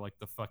encounters are like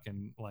the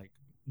fucking like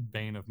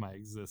bane of my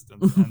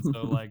existence. And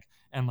so like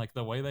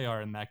the way they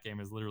are in that game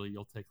is literally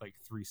you'll take like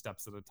 3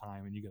 steps at a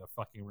time and you get a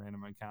fucking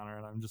random encounter,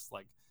 and I'm just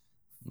like,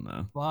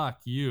 no, fuck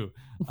you.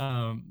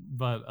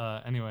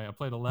 But anyway, I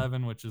played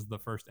 11, which is the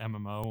first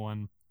MMO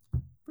one.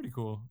 Pretty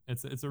cool.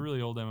 It's a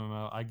really old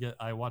MMO.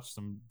 I watched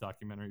some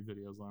documentary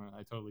videos on it.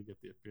 I totally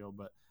get the appeal,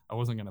 but I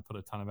wasn't gonna put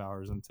a ton of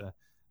hours into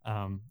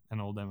an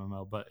old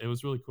MMO. But it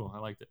was really cool. I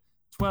liked it.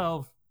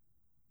 12,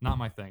 not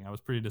my thing. I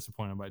was pretty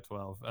disappointed by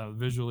 12.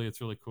 Visually,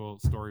 it's really cool.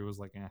 Story was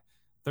like,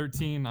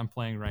 13, I'm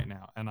playing right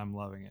now, and I'm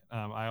loving it.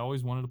 I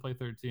always wanted to play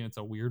 13. It's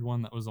a weird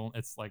one that was on.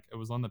 It's like it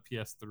was on the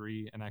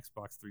PS3 and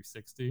Xbox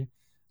 360.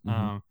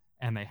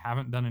 And they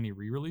haven't done any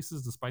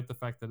re-releases despite the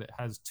fact that it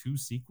has 2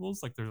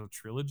 sequels. Like there's a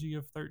trilogy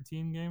of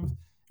 13 games,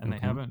 and they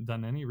haven't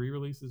done any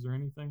re-releases or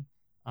anything.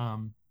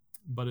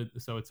 But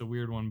so it's a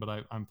weird one,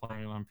 but I'm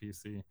playing it on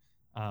PC,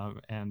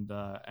 and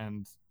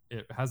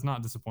it has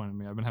not disappointed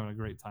me. I've been having a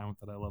great time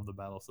with it. I love the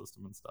battle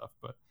system and stuff.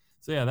 But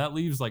so yeah, that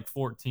leaves like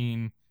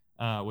 14,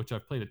 which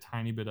I've played a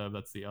tiny bit of.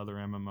 That's the other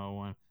MMO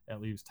one. It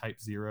leaves Type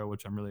 0,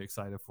 which I'm really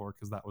excited for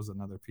because that was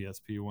another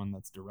PSP one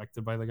that's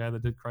directed by the guy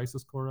that did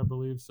Crisis Core, I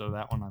believe. So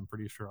that one I'm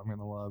pretty sure I'm going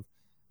to love.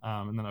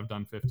 And then I've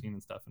done 15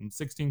 and stuff. And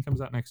 16 comes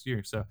out next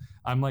year. So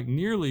I'm like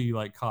nearly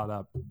like caught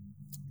up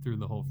through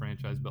the whole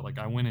franchise. But like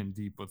I went in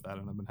deep with that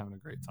and I've been having a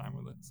great time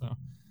with it. So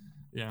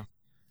yeah.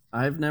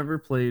 I've never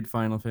played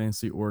Final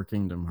Fantasy or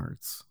Kingdom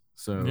Hearts.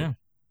 So yeah.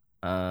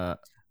 I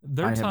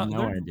have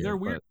no idea. They're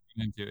weird.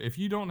 If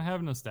you don't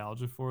have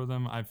nostalgia for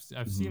them, I've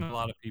seen a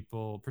lot of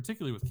people,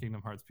 particularly with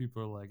Kingdom Hearts,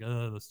 people are like,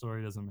 the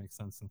story doesn't make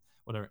sense and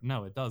whatever.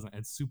 No, it doesn't.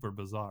 It's super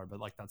bizarre,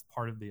 but like that's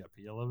part of the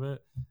appeal of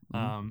it.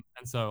 And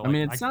so I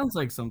mean, it sounds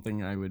like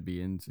something I would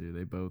be into.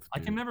 They both do, I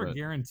can never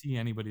guarantee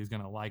anybody's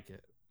gonna like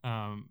it.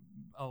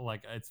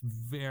 Like it's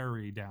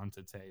very down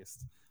to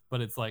taste,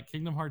 but it's like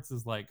Kingdom Hearts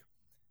is like,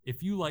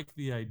 if you like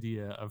the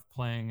idea of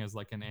playing as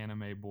like an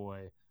anime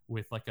boy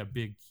with like a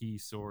big key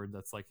sword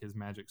that's like his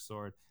magic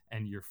sword,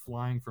 and you're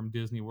flying from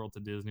Disney World to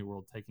Disney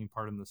World taking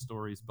part in the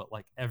stories, but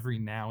like every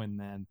now and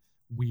then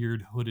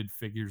weird hooded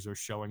figures are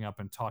showing up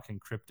and talking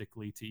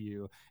cryptically to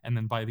you, and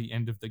then by the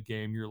end of the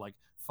game you're like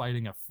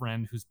fighting a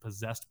friend who's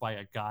possessed by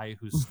a guy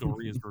whose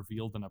story is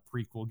revealed in a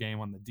prequel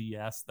game on the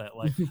DS that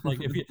like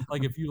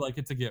if you like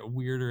it to get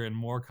weirder and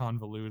more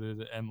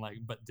convoluted and like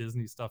but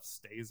Disney stuff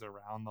stays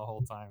around the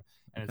whole time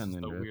and it's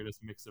just the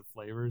weirdest mix of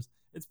flavors.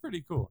 It's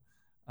pretty cool.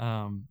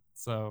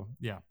 So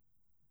yeah,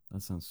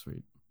 that sounds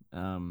sweet.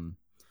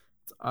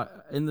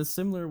 In the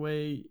similar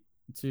way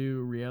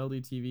to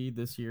reality TV,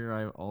 this year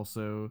I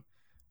also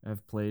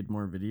have played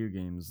more video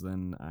games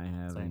than I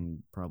have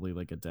in probably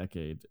like a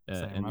decade.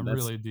 And I'm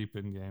really deep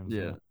in games.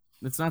 Yeah,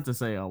 it's not to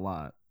say a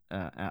lot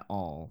at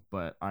all,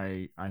 but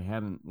I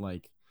hadn't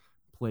like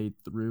played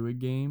through a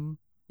game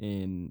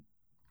in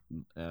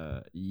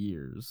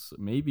years,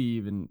 maybe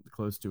even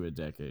close to a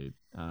decade.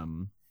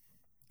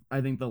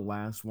 I think the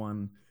last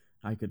one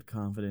I could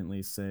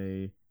confidently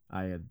say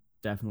I had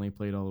definitely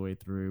played all the way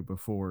through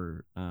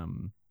before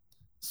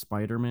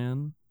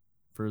Spider-Man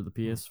for the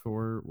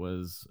PS4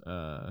 was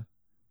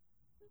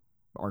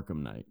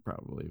Arkham Knight,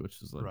 probably,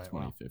 which is like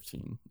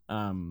 2015.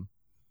 Wow.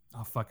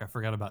 Oh fuck, I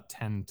forgot about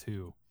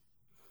 10-2.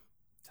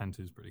 10-2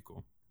 is pretty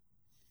cool.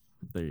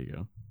 There you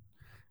go.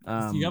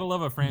 So you gotta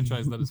love a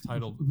franchise that has a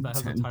title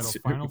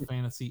Final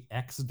Fantasy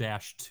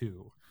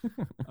X-2,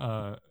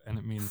 and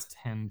it means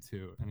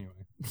 10-2. Anyway.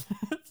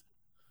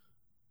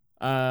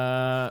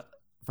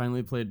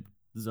 Finally played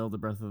Zelda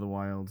Breath of the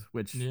Wild,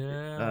 which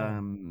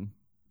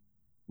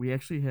we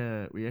actually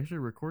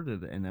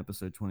recorded an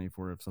episode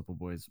 24 of Supple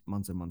Boys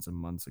months and months and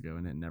months ago,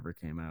 and it never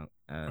came out.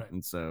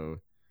 And so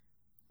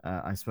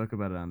I spoke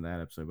about it on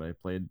that episode, but I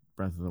played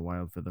Breath of the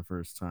Wild for the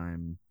first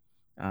time.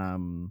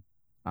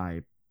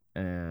 I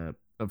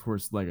of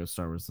course, Lego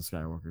Star Wars: The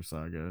Skywalker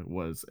Saga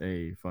was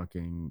a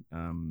fucking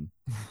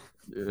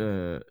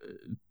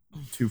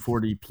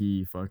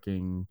 240p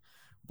fucking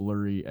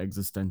blurry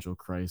existential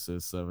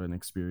crisis of an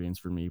experience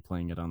for me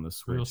playing it on the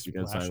Switch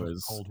because I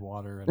was cold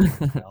water and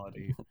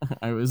mortality.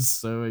 I was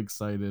so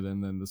excited,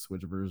 and then the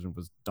Switch version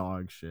was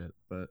dog shit.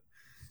 But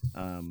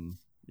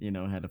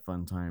had a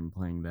fun time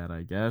playing that,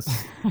 I guess.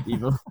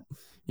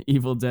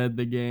 Evil Dead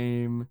the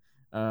game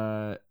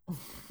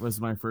was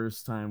my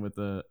first time with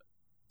a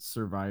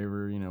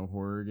survivor,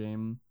 horror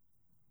game.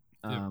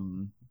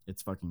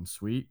 It's fucking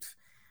sweet.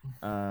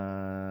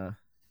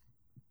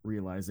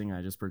 Realizing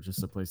I just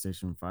purchased a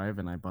PlayStation 5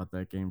 and I bought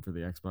that game for the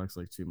Xbox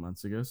like 2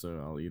 months ago, so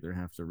I'll either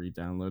have to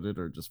re-download it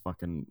or just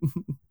fucking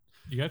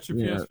You got your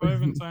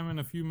PS5 in time. In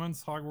a few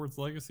months Hogwarts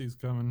Legacy's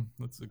coming.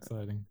 That's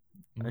exciting.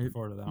 I'm looking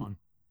forward to that one.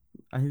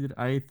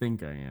 I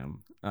think I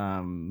am.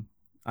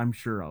 I'm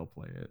sure I'll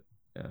play it,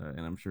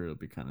 and I'm sure it'll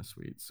be kind of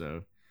sweet.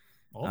 So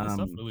all the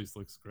stuff released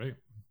looks great.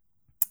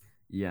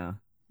 Yeah.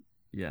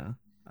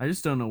 I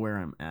just don't know where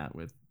I'm at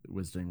with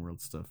Wizarding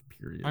World stuff.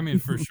 Period. I mean,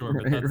 for sure,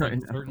 but that's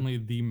certainly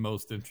the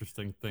most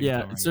interesting thing.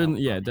 Yeah,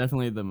 certainly. Yeah,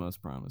 definitely the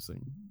most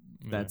promising.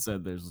 That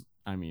said, it's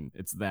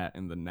that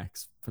and the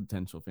next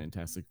potential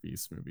Fantastic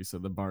Beasts movie, so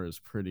the bar is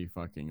pretty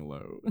fucking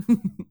low.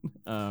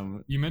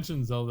 You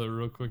mentioned Zelda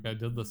real quick. I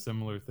did the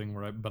similar thing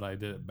but I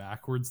did it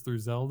backwards through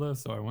Zelda.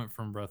 So I went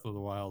from Breath of the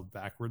Wild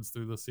backwards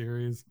through the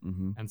series,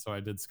 and so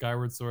I did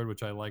Skyward Sword,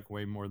 which I like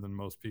way more than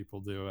most people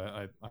do.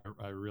 I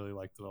really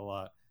liked it a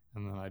lot,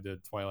 and then I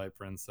did Twilight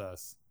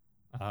Princess,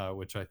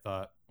 which I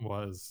thought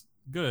was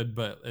good,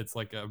 but it's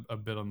like a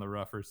bit on the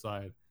rougher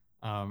side.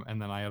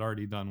 And then I had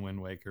already done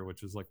Wind Waker,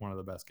 which is like one of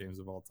the best games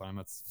of all time.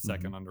 That's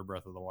second under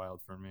Breath of the Wild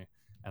for me.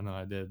 And then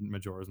I did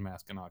Majora's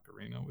Mask and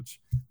Ocarina,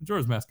 which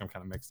Majora's Mask I'm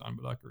kind of mixed on,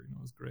 but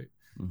Ocarina was great.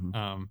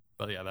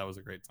 But yeah, that was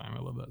a great time.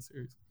 I love that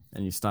series.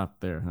 And you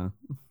stopped there, huh?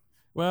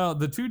 Well,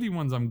 the 2D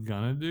ones I'm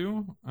gonna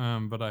do,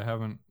 but I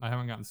haven't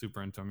gotten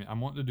super into them.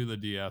 I'm wanting to do the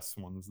DS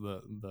ones,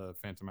 the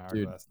Phantom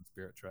Hourglass and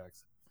Spirit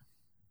Tracks.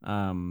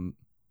 And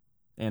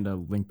A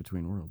Link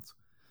Between Worlds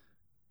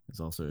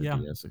is also a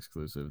DS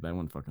exclusive. That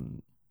one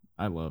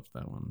I loved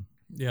that one.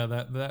 Yeah,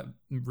 that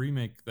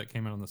remake that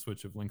came out on the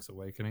Switch of Link's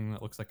Awakening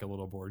that looks like a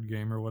little board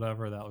game or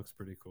whatever, that looks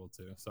pretty cool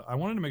too. So I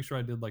wanted to make sure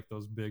I did like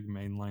those big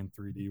mainline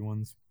 3D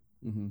ones.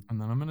 And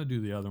then I'm going to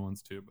do the other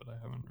ones too, but I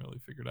haven't really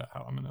figured out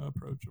how I'm going to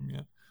approach them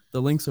yet.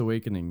 The Link's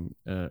Awakening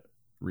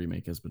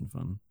remake has been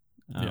fun.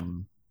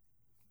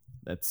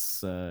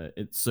 That's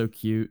it's so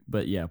cute,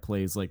 but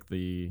plays like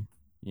the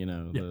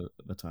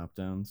the top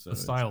down. So the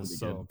style's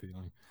so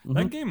appealing.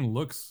 That game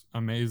looks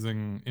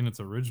amazing in its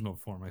original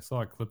form. I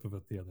saw a clip of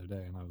it the other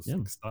day, and I was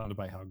excited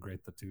by how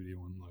great the 2D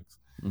one looks.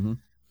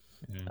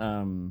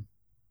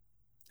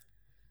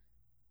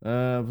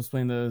 I was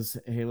playing those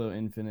Halo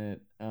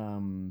Infinite. I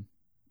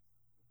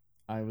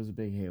was a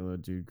big Halo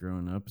dude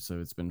growing up,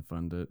 so it's been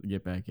fun to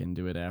get back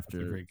into it after.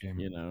 That's a great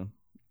game.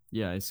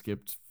 I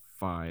skipped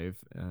 5,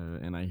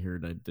 and I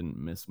heard I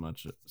didn't miss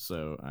much,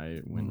 so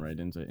I went right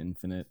into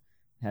Infinite.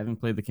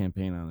 Haven't played the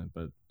campaign on it,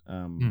 but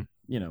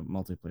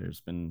multiplayer's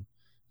been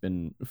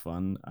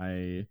fun.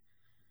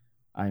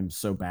 I'm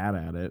so bad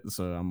at it,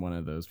 so I'm one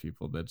of those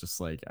people that just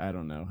like I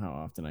don't know how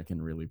often I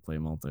can really play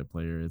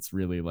multiplayer. It's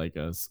really like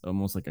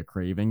almost like a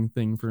craving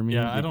thing for me.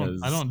 Yeah, I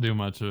don't do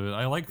much of it.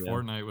 I like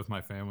Fortnite with my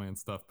family and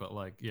stuff, but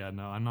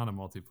no, I'm not a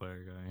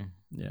multiplayer guy.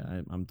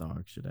 Yeah, I'm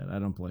dog shit at it. I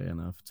don't play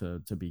enough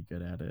to be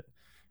good at it,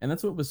 and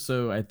that's what was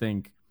so I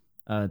think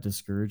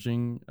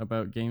discouraging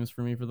about games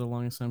for me for the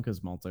longest time, because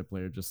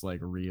multiplayer just like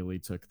really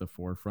took the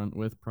forefront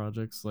with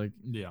projects like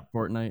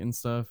Fortnite and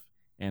stuff,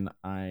 and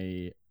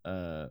I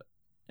am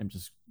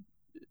just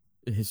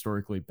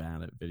historically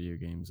bad at video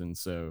games, and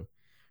so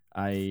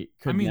I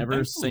could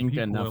never sink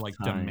enough are, like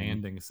time.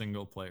 Demanding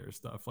single player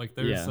stuff. Like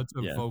there's such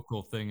a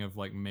vocal thing of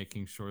like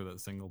making sure that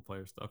single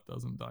player stuff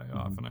doesn't die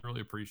off, and I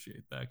really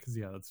appreciate that because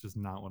that's just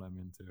not what I'm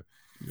into.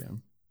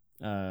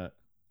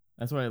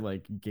 That's why I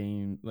like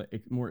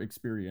more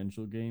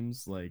experiential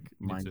games like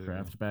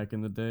Minecraft back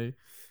in the day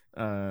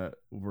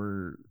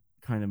were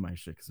kind of my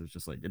shit, because it's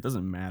just like it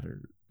doesn't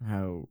matter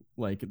how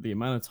like the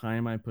amount of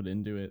time I put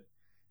into it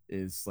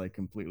is like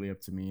completely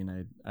up to me,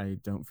 and I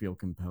don't feel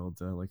compelled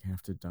to like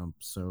have to dump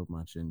so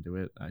much into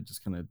it. I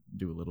just kind of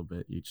do a little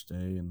bit each day.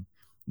 And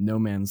No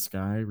Man's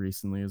Sky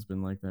recently has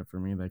been like that for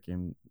me. That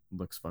game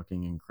looks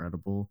fucking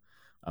incredible.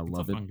 I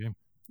love it. Fun game.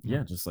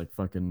 Yeah, just like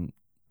fucking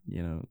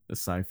a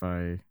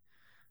sci-fi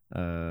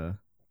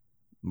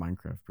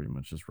Minecraft, pretty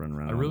much just run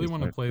around. I really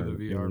want to play the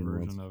VR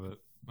version of it.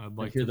 I'd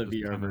like to hear the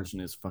VR version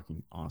is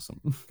fucking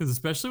awesome, because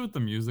especially with the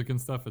music and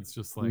stuff, it's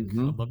just like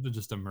I'd love to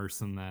just immerse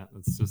in that.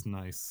 It's just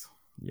nice.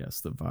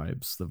 Yes, the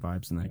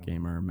vibes in that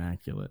game are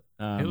immaculate.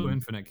 Halo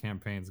Infinite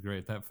campaign's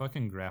great. That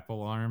fucking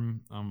grapple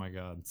arm, oh my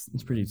god,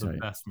 it's pretty tight. The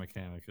best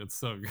mechanic. It's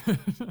so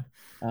good.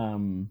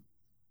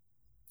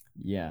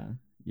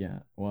 Yeah,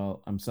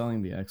 well, I'm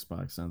selling the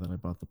Xbox now that I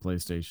bought the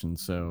PlayStation,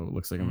 so it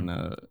looks like I'm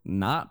gonna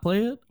not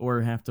play it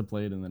or have to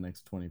play it in the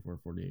next 24,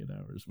 48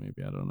 hours,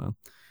 maybe. I don't know.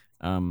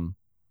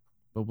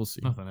 But we'll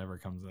see. Nothing ever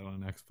comes out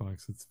on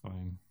Xbox. It's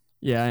fine.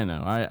 Yeah, I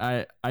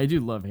know. I do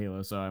love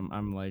Halo, so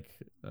I'm like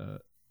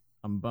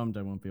I'm bummed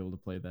I won't be able to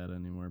play that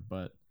anymore,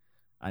 but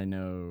I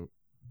know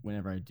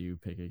whenever I do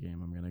pick a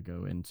game I'm gonna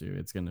go into,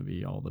 it's gonna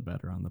be all the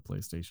better on the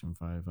PlayStation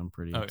 5. I'm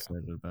pretty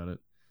excited about it.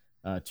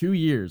 2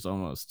 years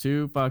almost.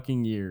 2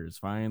 fucking years.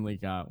 Finally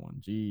got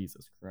one.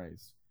 Jesus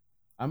Christ.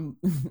 I'm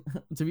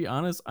to be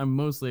honest, I'm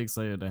mostly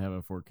excited to have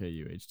a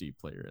 4K UHD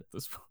player at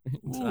this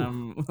point.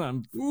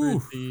 I'm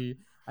pretty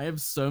I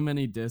have so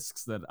many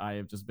discs that I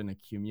have just been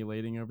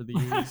accumulating over the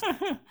years.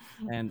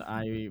 And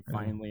I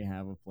finally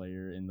have a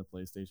player in the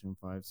PlayStation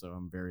 5, so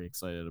I'm very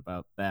excited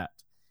about that.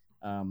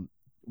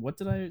 What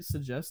did I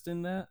suggest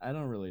in that? I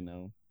don't really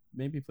know.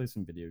 Maybe play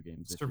some video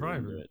games.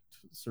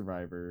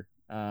 Survivor.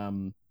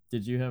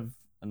 Did you have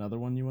another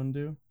one you want to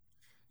do?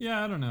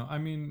 Yeah, I don't know. I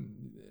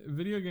mean,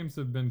 video games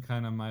have been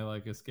kind of my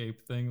like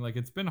escape thing. Like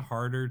it's been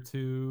harder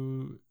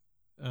to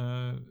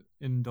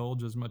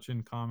indulge as much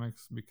in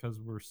comics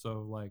because we're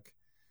so like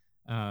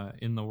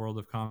in the world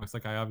of comics.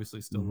 Like I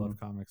obviously still love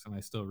comics and I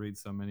still read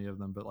so many of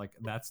them, but like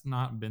that's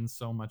not been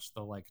so much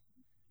the like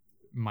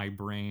my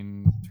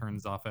brain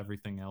turns off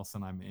everything else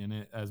and I'm in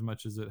it as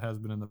much as it has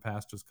been in the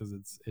past, just because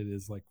it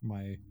is like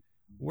my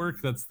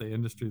work, that's the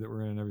industry that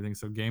we're in and everything.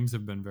 So games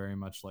have been very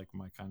much like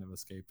my kind of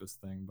escapist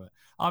thing. But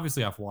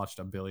obviously I've watched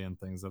a billion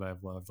things that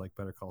I've loved, like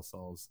Better Call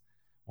Saul's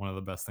one of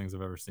the best things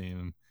I've ever seen,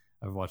 and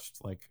I've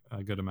watched like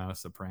a good amount of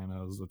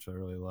Sopranos, which I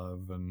really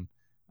love, and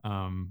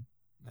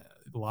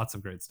lots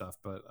of great stuff,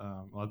 but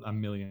a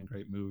million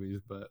great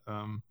movies. But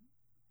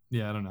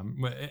yeah, I don't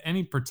know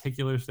any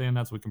particular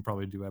standouts. We can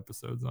probably do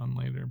episodes on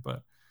later,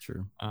 but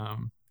sure.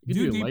 You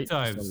do deep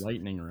dives. A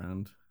lightning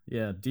round.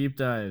 Yeah, deep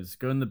dives.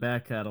 Go in the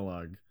back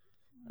catalog.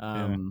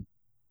 I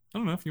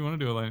don't know if you want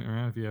to do a lightning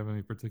round, if you have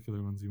any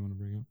particular ones you want to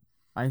bring up.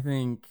 I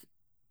think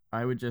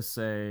I would just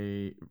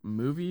say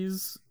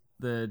movies.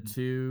 The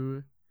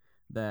 2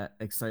 that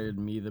excited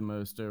me the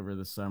most over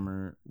the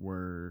summer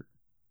were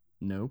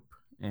Nope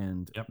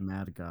and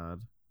Mad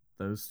God.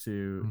 Those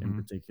 2 in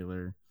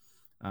particular.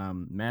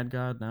 Mad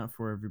God, not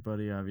for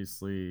everybody,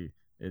 obviously.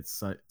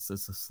 It's a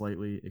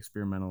slightly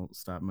experimental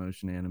stop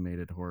motion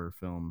animated horror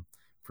film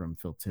from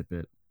Phil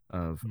Tippett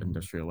of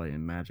Industrial Light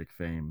and Magic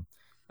fame.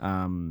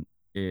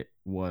 It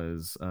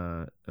was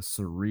a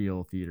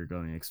surreal theater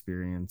going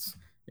experience.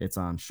 It's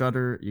on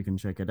Shudder. You can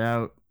check it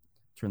out.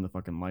 Turn the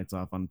fucking lights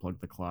off, unplug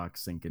the clock,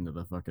 sink into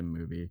the fucking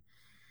movie,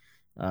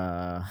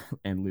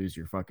 and lose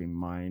your fucking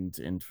mind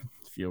and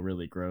feel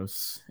really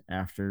gross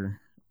after,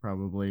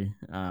 probably.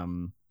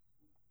 And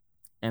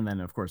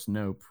then, of course,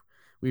 Nope.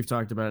 We've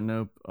talked about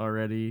Nope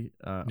already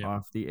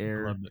off the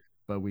air,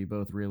 but we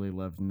both really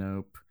loved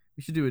Nope.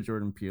 We should do a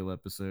Jordan Peele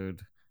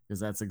episode, because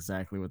that's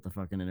exactly what the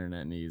fucking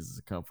internet needs.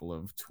 A couple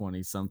of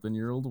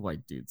 20-something-year-old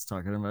white dudes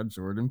talking about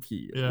Jordan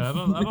Peele. Yeah, I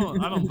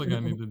don't think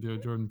I need to do a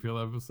Jordan Peele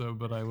episode,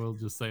 but I will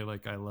just say,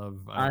 like, I love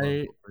all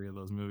 3 of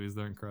those movies.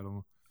 They're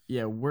incredible.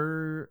 Yeah,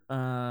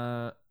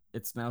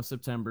 it's now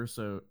September,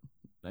 so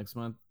next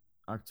month,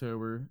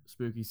 October,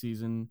 spooky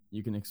season,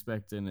 you can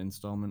expect an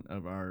installment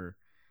of our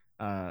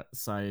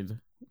side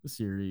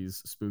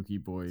series, Spooky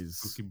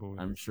Boys.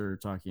 I'm sure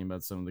talking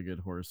about some of the good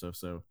horror stuff,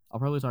 so I'll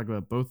probably talk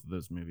about both of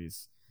those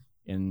movies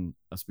in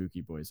a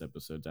Spooky Boys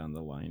episode down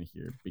the line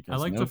here, because I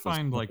like to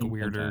find like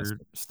weirder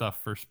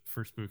stuff for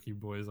Spooky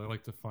Boys. I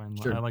like to find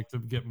I like to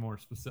get more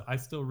specific. I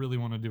still really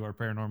want to do our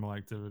Paranormal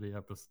Activity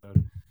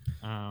episode,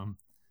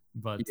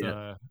 but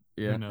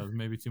who knows,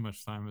 maybe too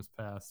much time has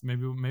passed.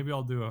 Maybe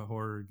I'll do a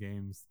horror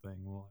games thing.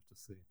 We'll have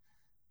to see,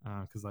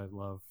 because I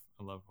love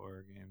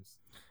horror games.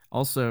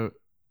 Also,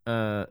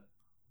 I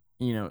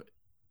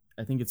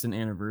think it's an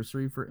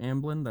anniversary for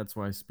Amblin. That's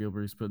why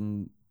Spielberg's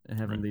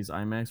having these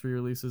IMAX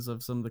re-releases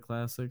of some of the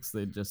classics.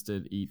 They just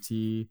did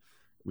E.T.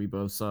 We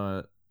both saw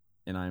it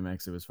in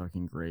IMAX. It was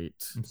fucking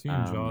great. I'm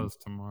seeing Jaws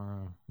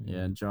tomorrow.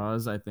 Yeah,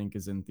 Jaws I think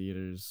is in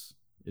theaters.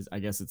 I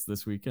guess it's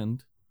this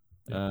weekend.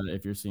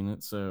 If you're seeing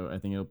it, so I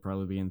think it'll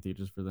probably be in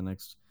theaters for the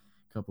next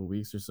couple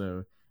weeks or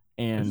so.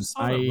 And I just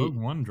saw that Rogue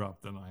One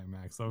dropped in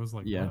IMAX. I was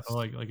like, yes,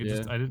 I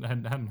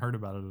hadn't heard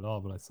about it at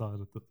all, but I saw it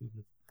at the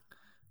theater.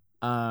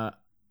 I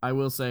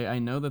will say, I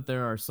know that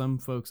there are some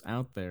folks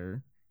out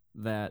there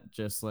that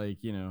just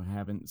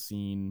haven't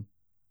seen.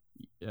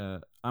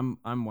 I'm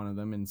one of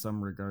them in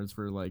some regards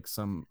for like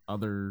some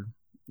other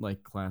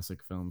like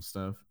classic film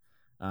stuff.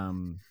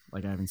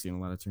 Like I haven't seen a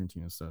lot of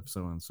Tarantino stuff,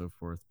 so on and so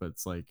forth. But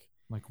it's like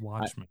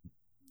Watchmen.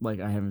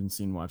 I haven't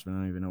seen Watchmen. I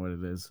don't even know what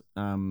it is.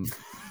 And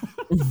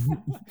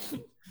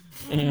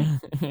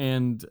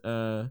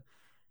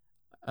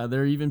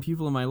there are even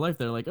people in my life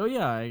that are like, oh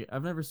yeah,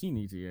 I've never seen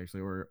E.T.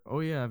 actually, or oh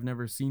yeah, I've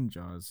never seen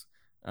Jaws.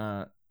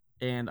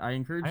 And I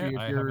encourage you,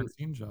 I haven't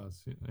seen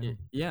Jaws.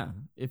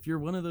 If you're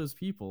one of those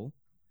people,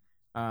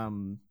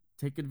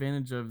 take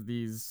advantage of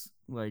these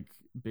like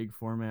big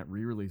format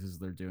re-releases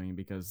they're doing,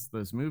 because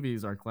those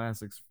movies are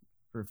classics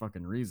for a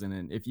fucking reason.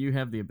 And if you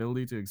have the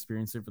ability to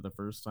experience it for the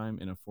first time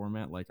in a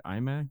format like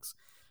IMAX,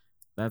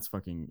 that's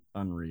fucking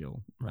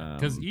unreal.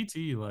 Because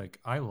E.T., like,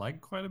 I like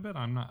quite a bit.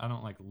 I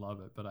don't like love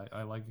it, but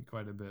I like it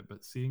quite a bit.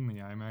 But seeing the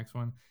IMAX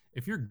one,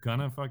 if you're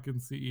gonna fucking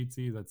see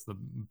E.T., that's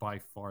by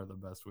far the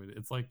best way.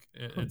 It's like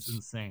it's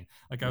insane.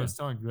 Like I was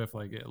telling Griff,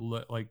 like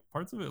like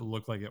parts of it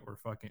look like it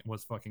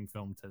was fucking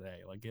filmed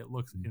today. Like it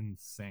looks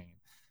insane.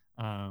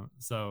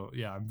 So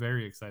yeah, I'm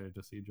very excited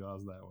to see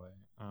Jaws that way.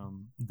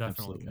 Definitely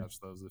Absolutely.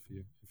 Catch those if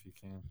you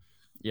can.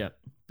 Yeah,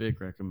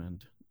 big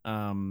recommend.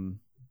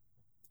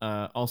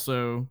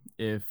 Also,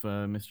 if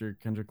Mr.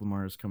 Kendrick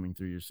Lamar is coming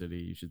through your city,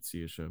 you should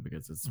see a show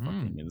because it's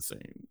fucking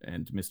insane.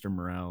 And Mr.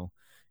 Morale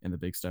and the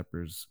Big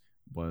Steppers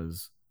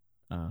was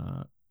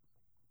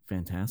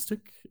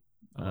fantastic.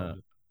 A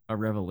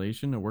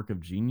revelation, a work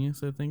of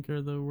genius, I think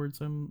are the words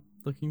I'm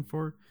looking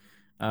for.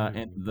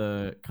 And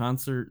the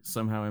concert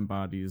somehow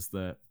embodies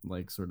that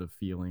like sort of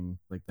feeling,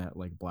 like that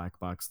like black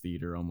box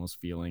theater almost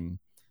feeling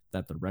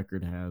that the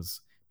record has,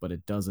 but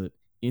it does it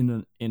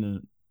in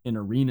an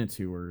arena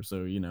tour.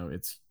 So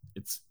it's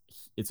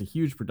a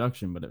huge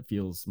production, but it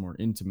feels more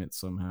intimate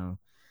somehow.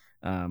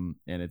 And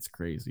it's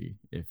crazy.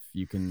 If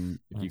you can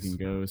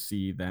go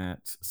see that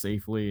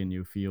safely and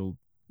you feel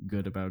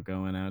good about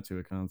going out to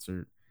a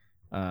concert,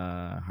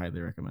 highly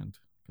recommend,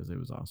 because it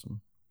was awesome.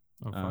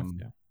 Oh, fuck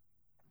yeah.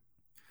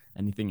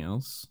 Anything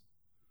else?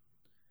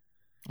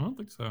 I don't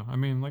think so. I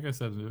mean, like I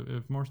said,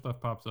 if more stuff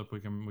pops up,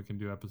 we can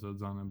do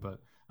episodes on it. But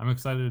I'm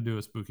excited to do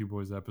a Spooky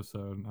Boys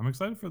episode. I'm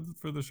excited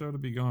for the show to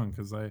be going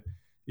because like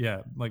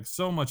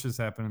so much has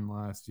happened in the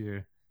last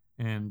year,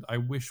 and I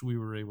wish we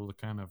were able to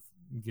kind of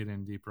get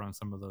in deeper on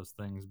some of those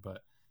things,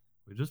 but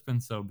we've just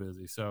been so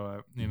busy.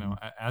 So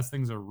as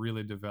things are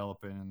really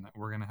developing,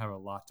 we're gonna have a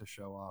lot to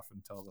show off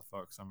and tell the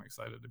folks. I'm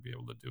excited to be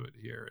able to do it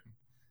here,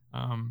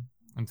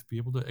 and to be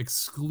able to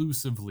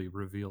exclusively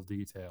reveal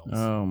details.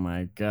 Oh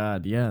my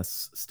God,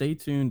 yes. Stay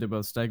tuned to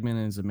both Stegman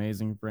and his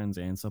amazing friends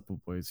and Supple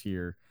Boys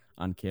here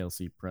on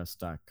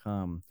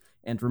klcpress.com.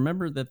 And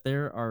remember that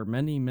there are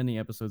many, many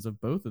episodes of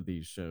both of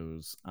these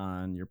shows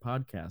on your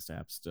podcast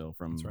app still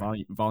from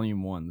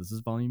volume 1. This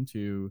is volume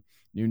 2,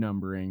 new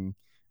numbering.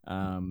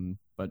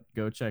 But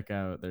go check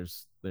out,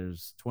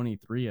 there's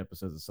 23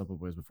 episodes of Supple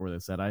Boys before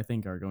this that I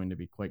think are going to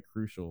be quite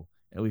crucial,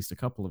 at least a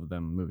couple of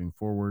them moving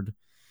forward.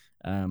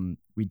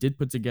 We did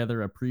put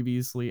together a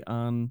previously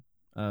on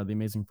the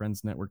Amazing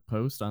Friends Network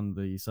post on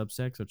the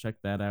Substack, so check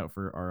that out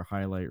for our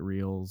highlight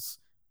reels.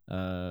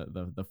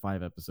 The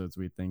 5 episodes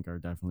we think are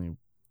definitely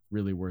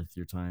really worth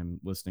your time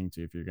listening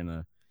to if you're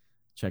gonna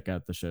check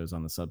out the shows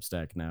on the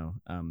Substack now.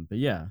 But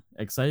yeah,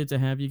 excited to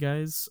have you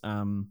guys.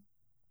 Thank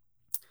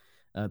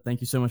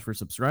you so much for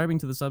subscribing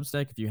to the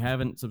Substack. If you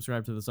haven't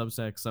subscribed to the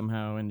Substack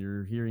somehow and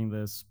you're hearing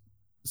this,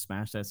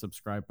 smash that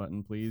subscribe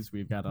button, please.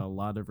 We've got a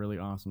lot of really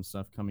awesome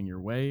stuff coming your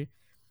way.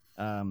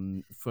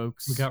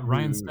 Folks, we got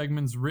Ryan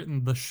Stegman's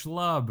written The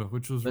Schlub,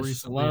 which was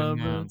recently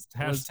announced.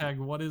 Hashtag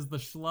what is the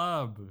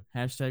Schlub?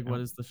 Hashtag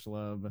what is the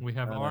Schlub? We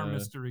have our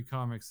mystery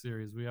comic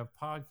series. We have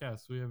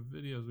podcasts. We have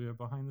videos. We have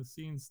behind the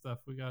scenes stuff.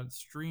 We got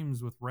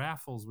streams with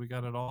raffles. We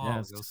got it all.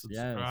 Yes, go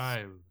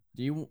subscribe.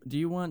 Yes. Do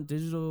you want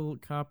digital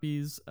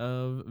copies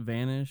of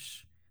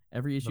Vanish,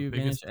 every issue of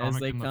Vanish as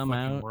they come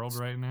out? World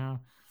right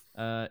now.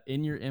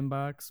 In your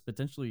inbox,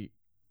 potentially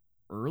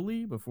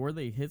early before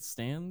they hit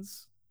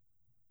stands,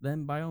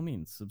 then by all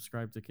means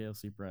subscribe to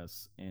KLC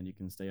Press and you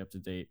can stay up to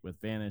date with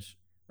Vanish,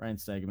 Ryan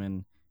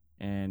Stegman,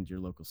 and your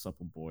local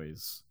Supple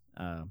Boys.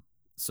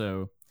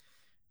 So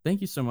thank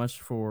you so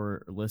much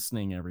for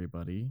listening,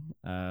 everybody.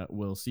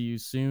 We'll see you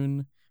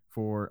soon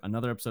for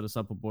another episode of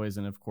Supple Boys,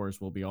 and of course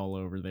we'll be all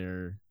over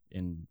there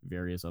in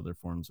various other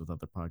forms with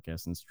other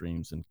podcasts and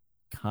streams and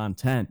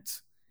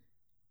content.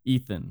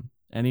 Ethan,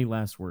 any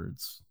last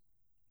words?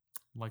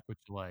 Like what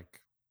you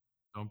like.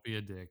 Don't be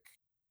a dick.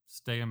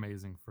 Stay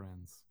amazing,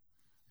 friends.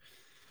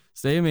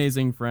 Stay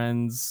amazing,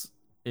 friends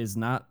is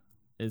not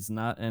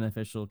an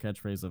official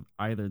catchphrase of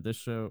either this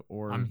show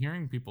or... I'm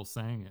hearing people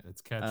saying it.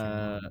 It's catching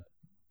on.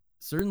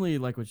 Certainly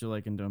like what you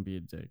like and don't be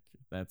a dick.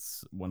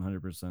 That's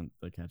 100%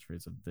 the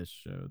catchphrase of this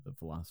show, the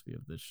philosophy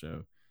of this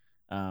show.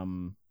 I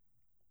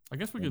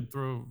guess we could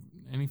throw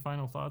any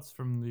final thoughts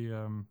from the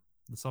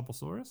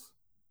Supplesaurus?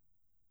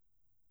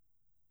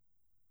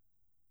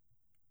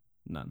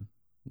 None.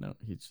 No,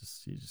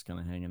 he's just kind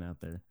of hanging out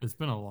there. It's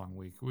been a long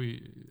week.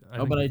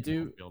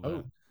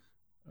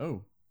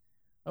 Oh,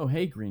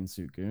 hey, Green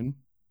Suit Goon.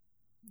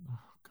 Oh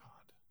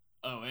God.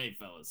 Oh, hey,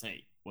 fellas.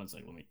 Hey, one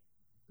second.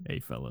 Hey,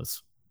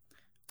 fellas.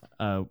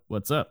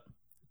 What's up?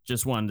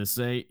 Just wanted to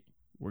say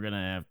we're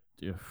gonna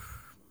have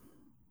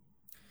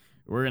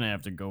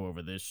to go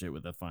over this shit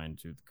with a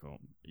fine-tooth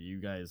comb.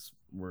 You guys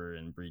were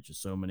in breach of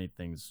so many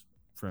things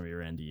from your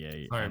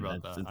NDA. Sorry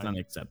about that. It's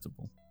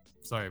unacceptable.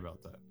 Sorry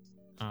about that.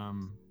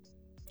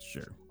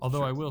 Sure.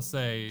 Although I will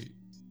say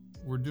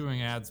we're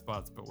doing ad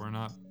spots, but we're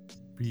not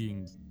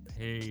being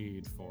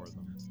paid for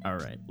them. All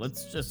right,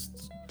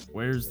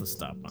 where's the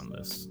stop on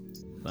this?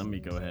 Let me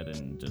go ahead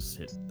and just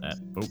hit that.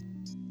 Oh.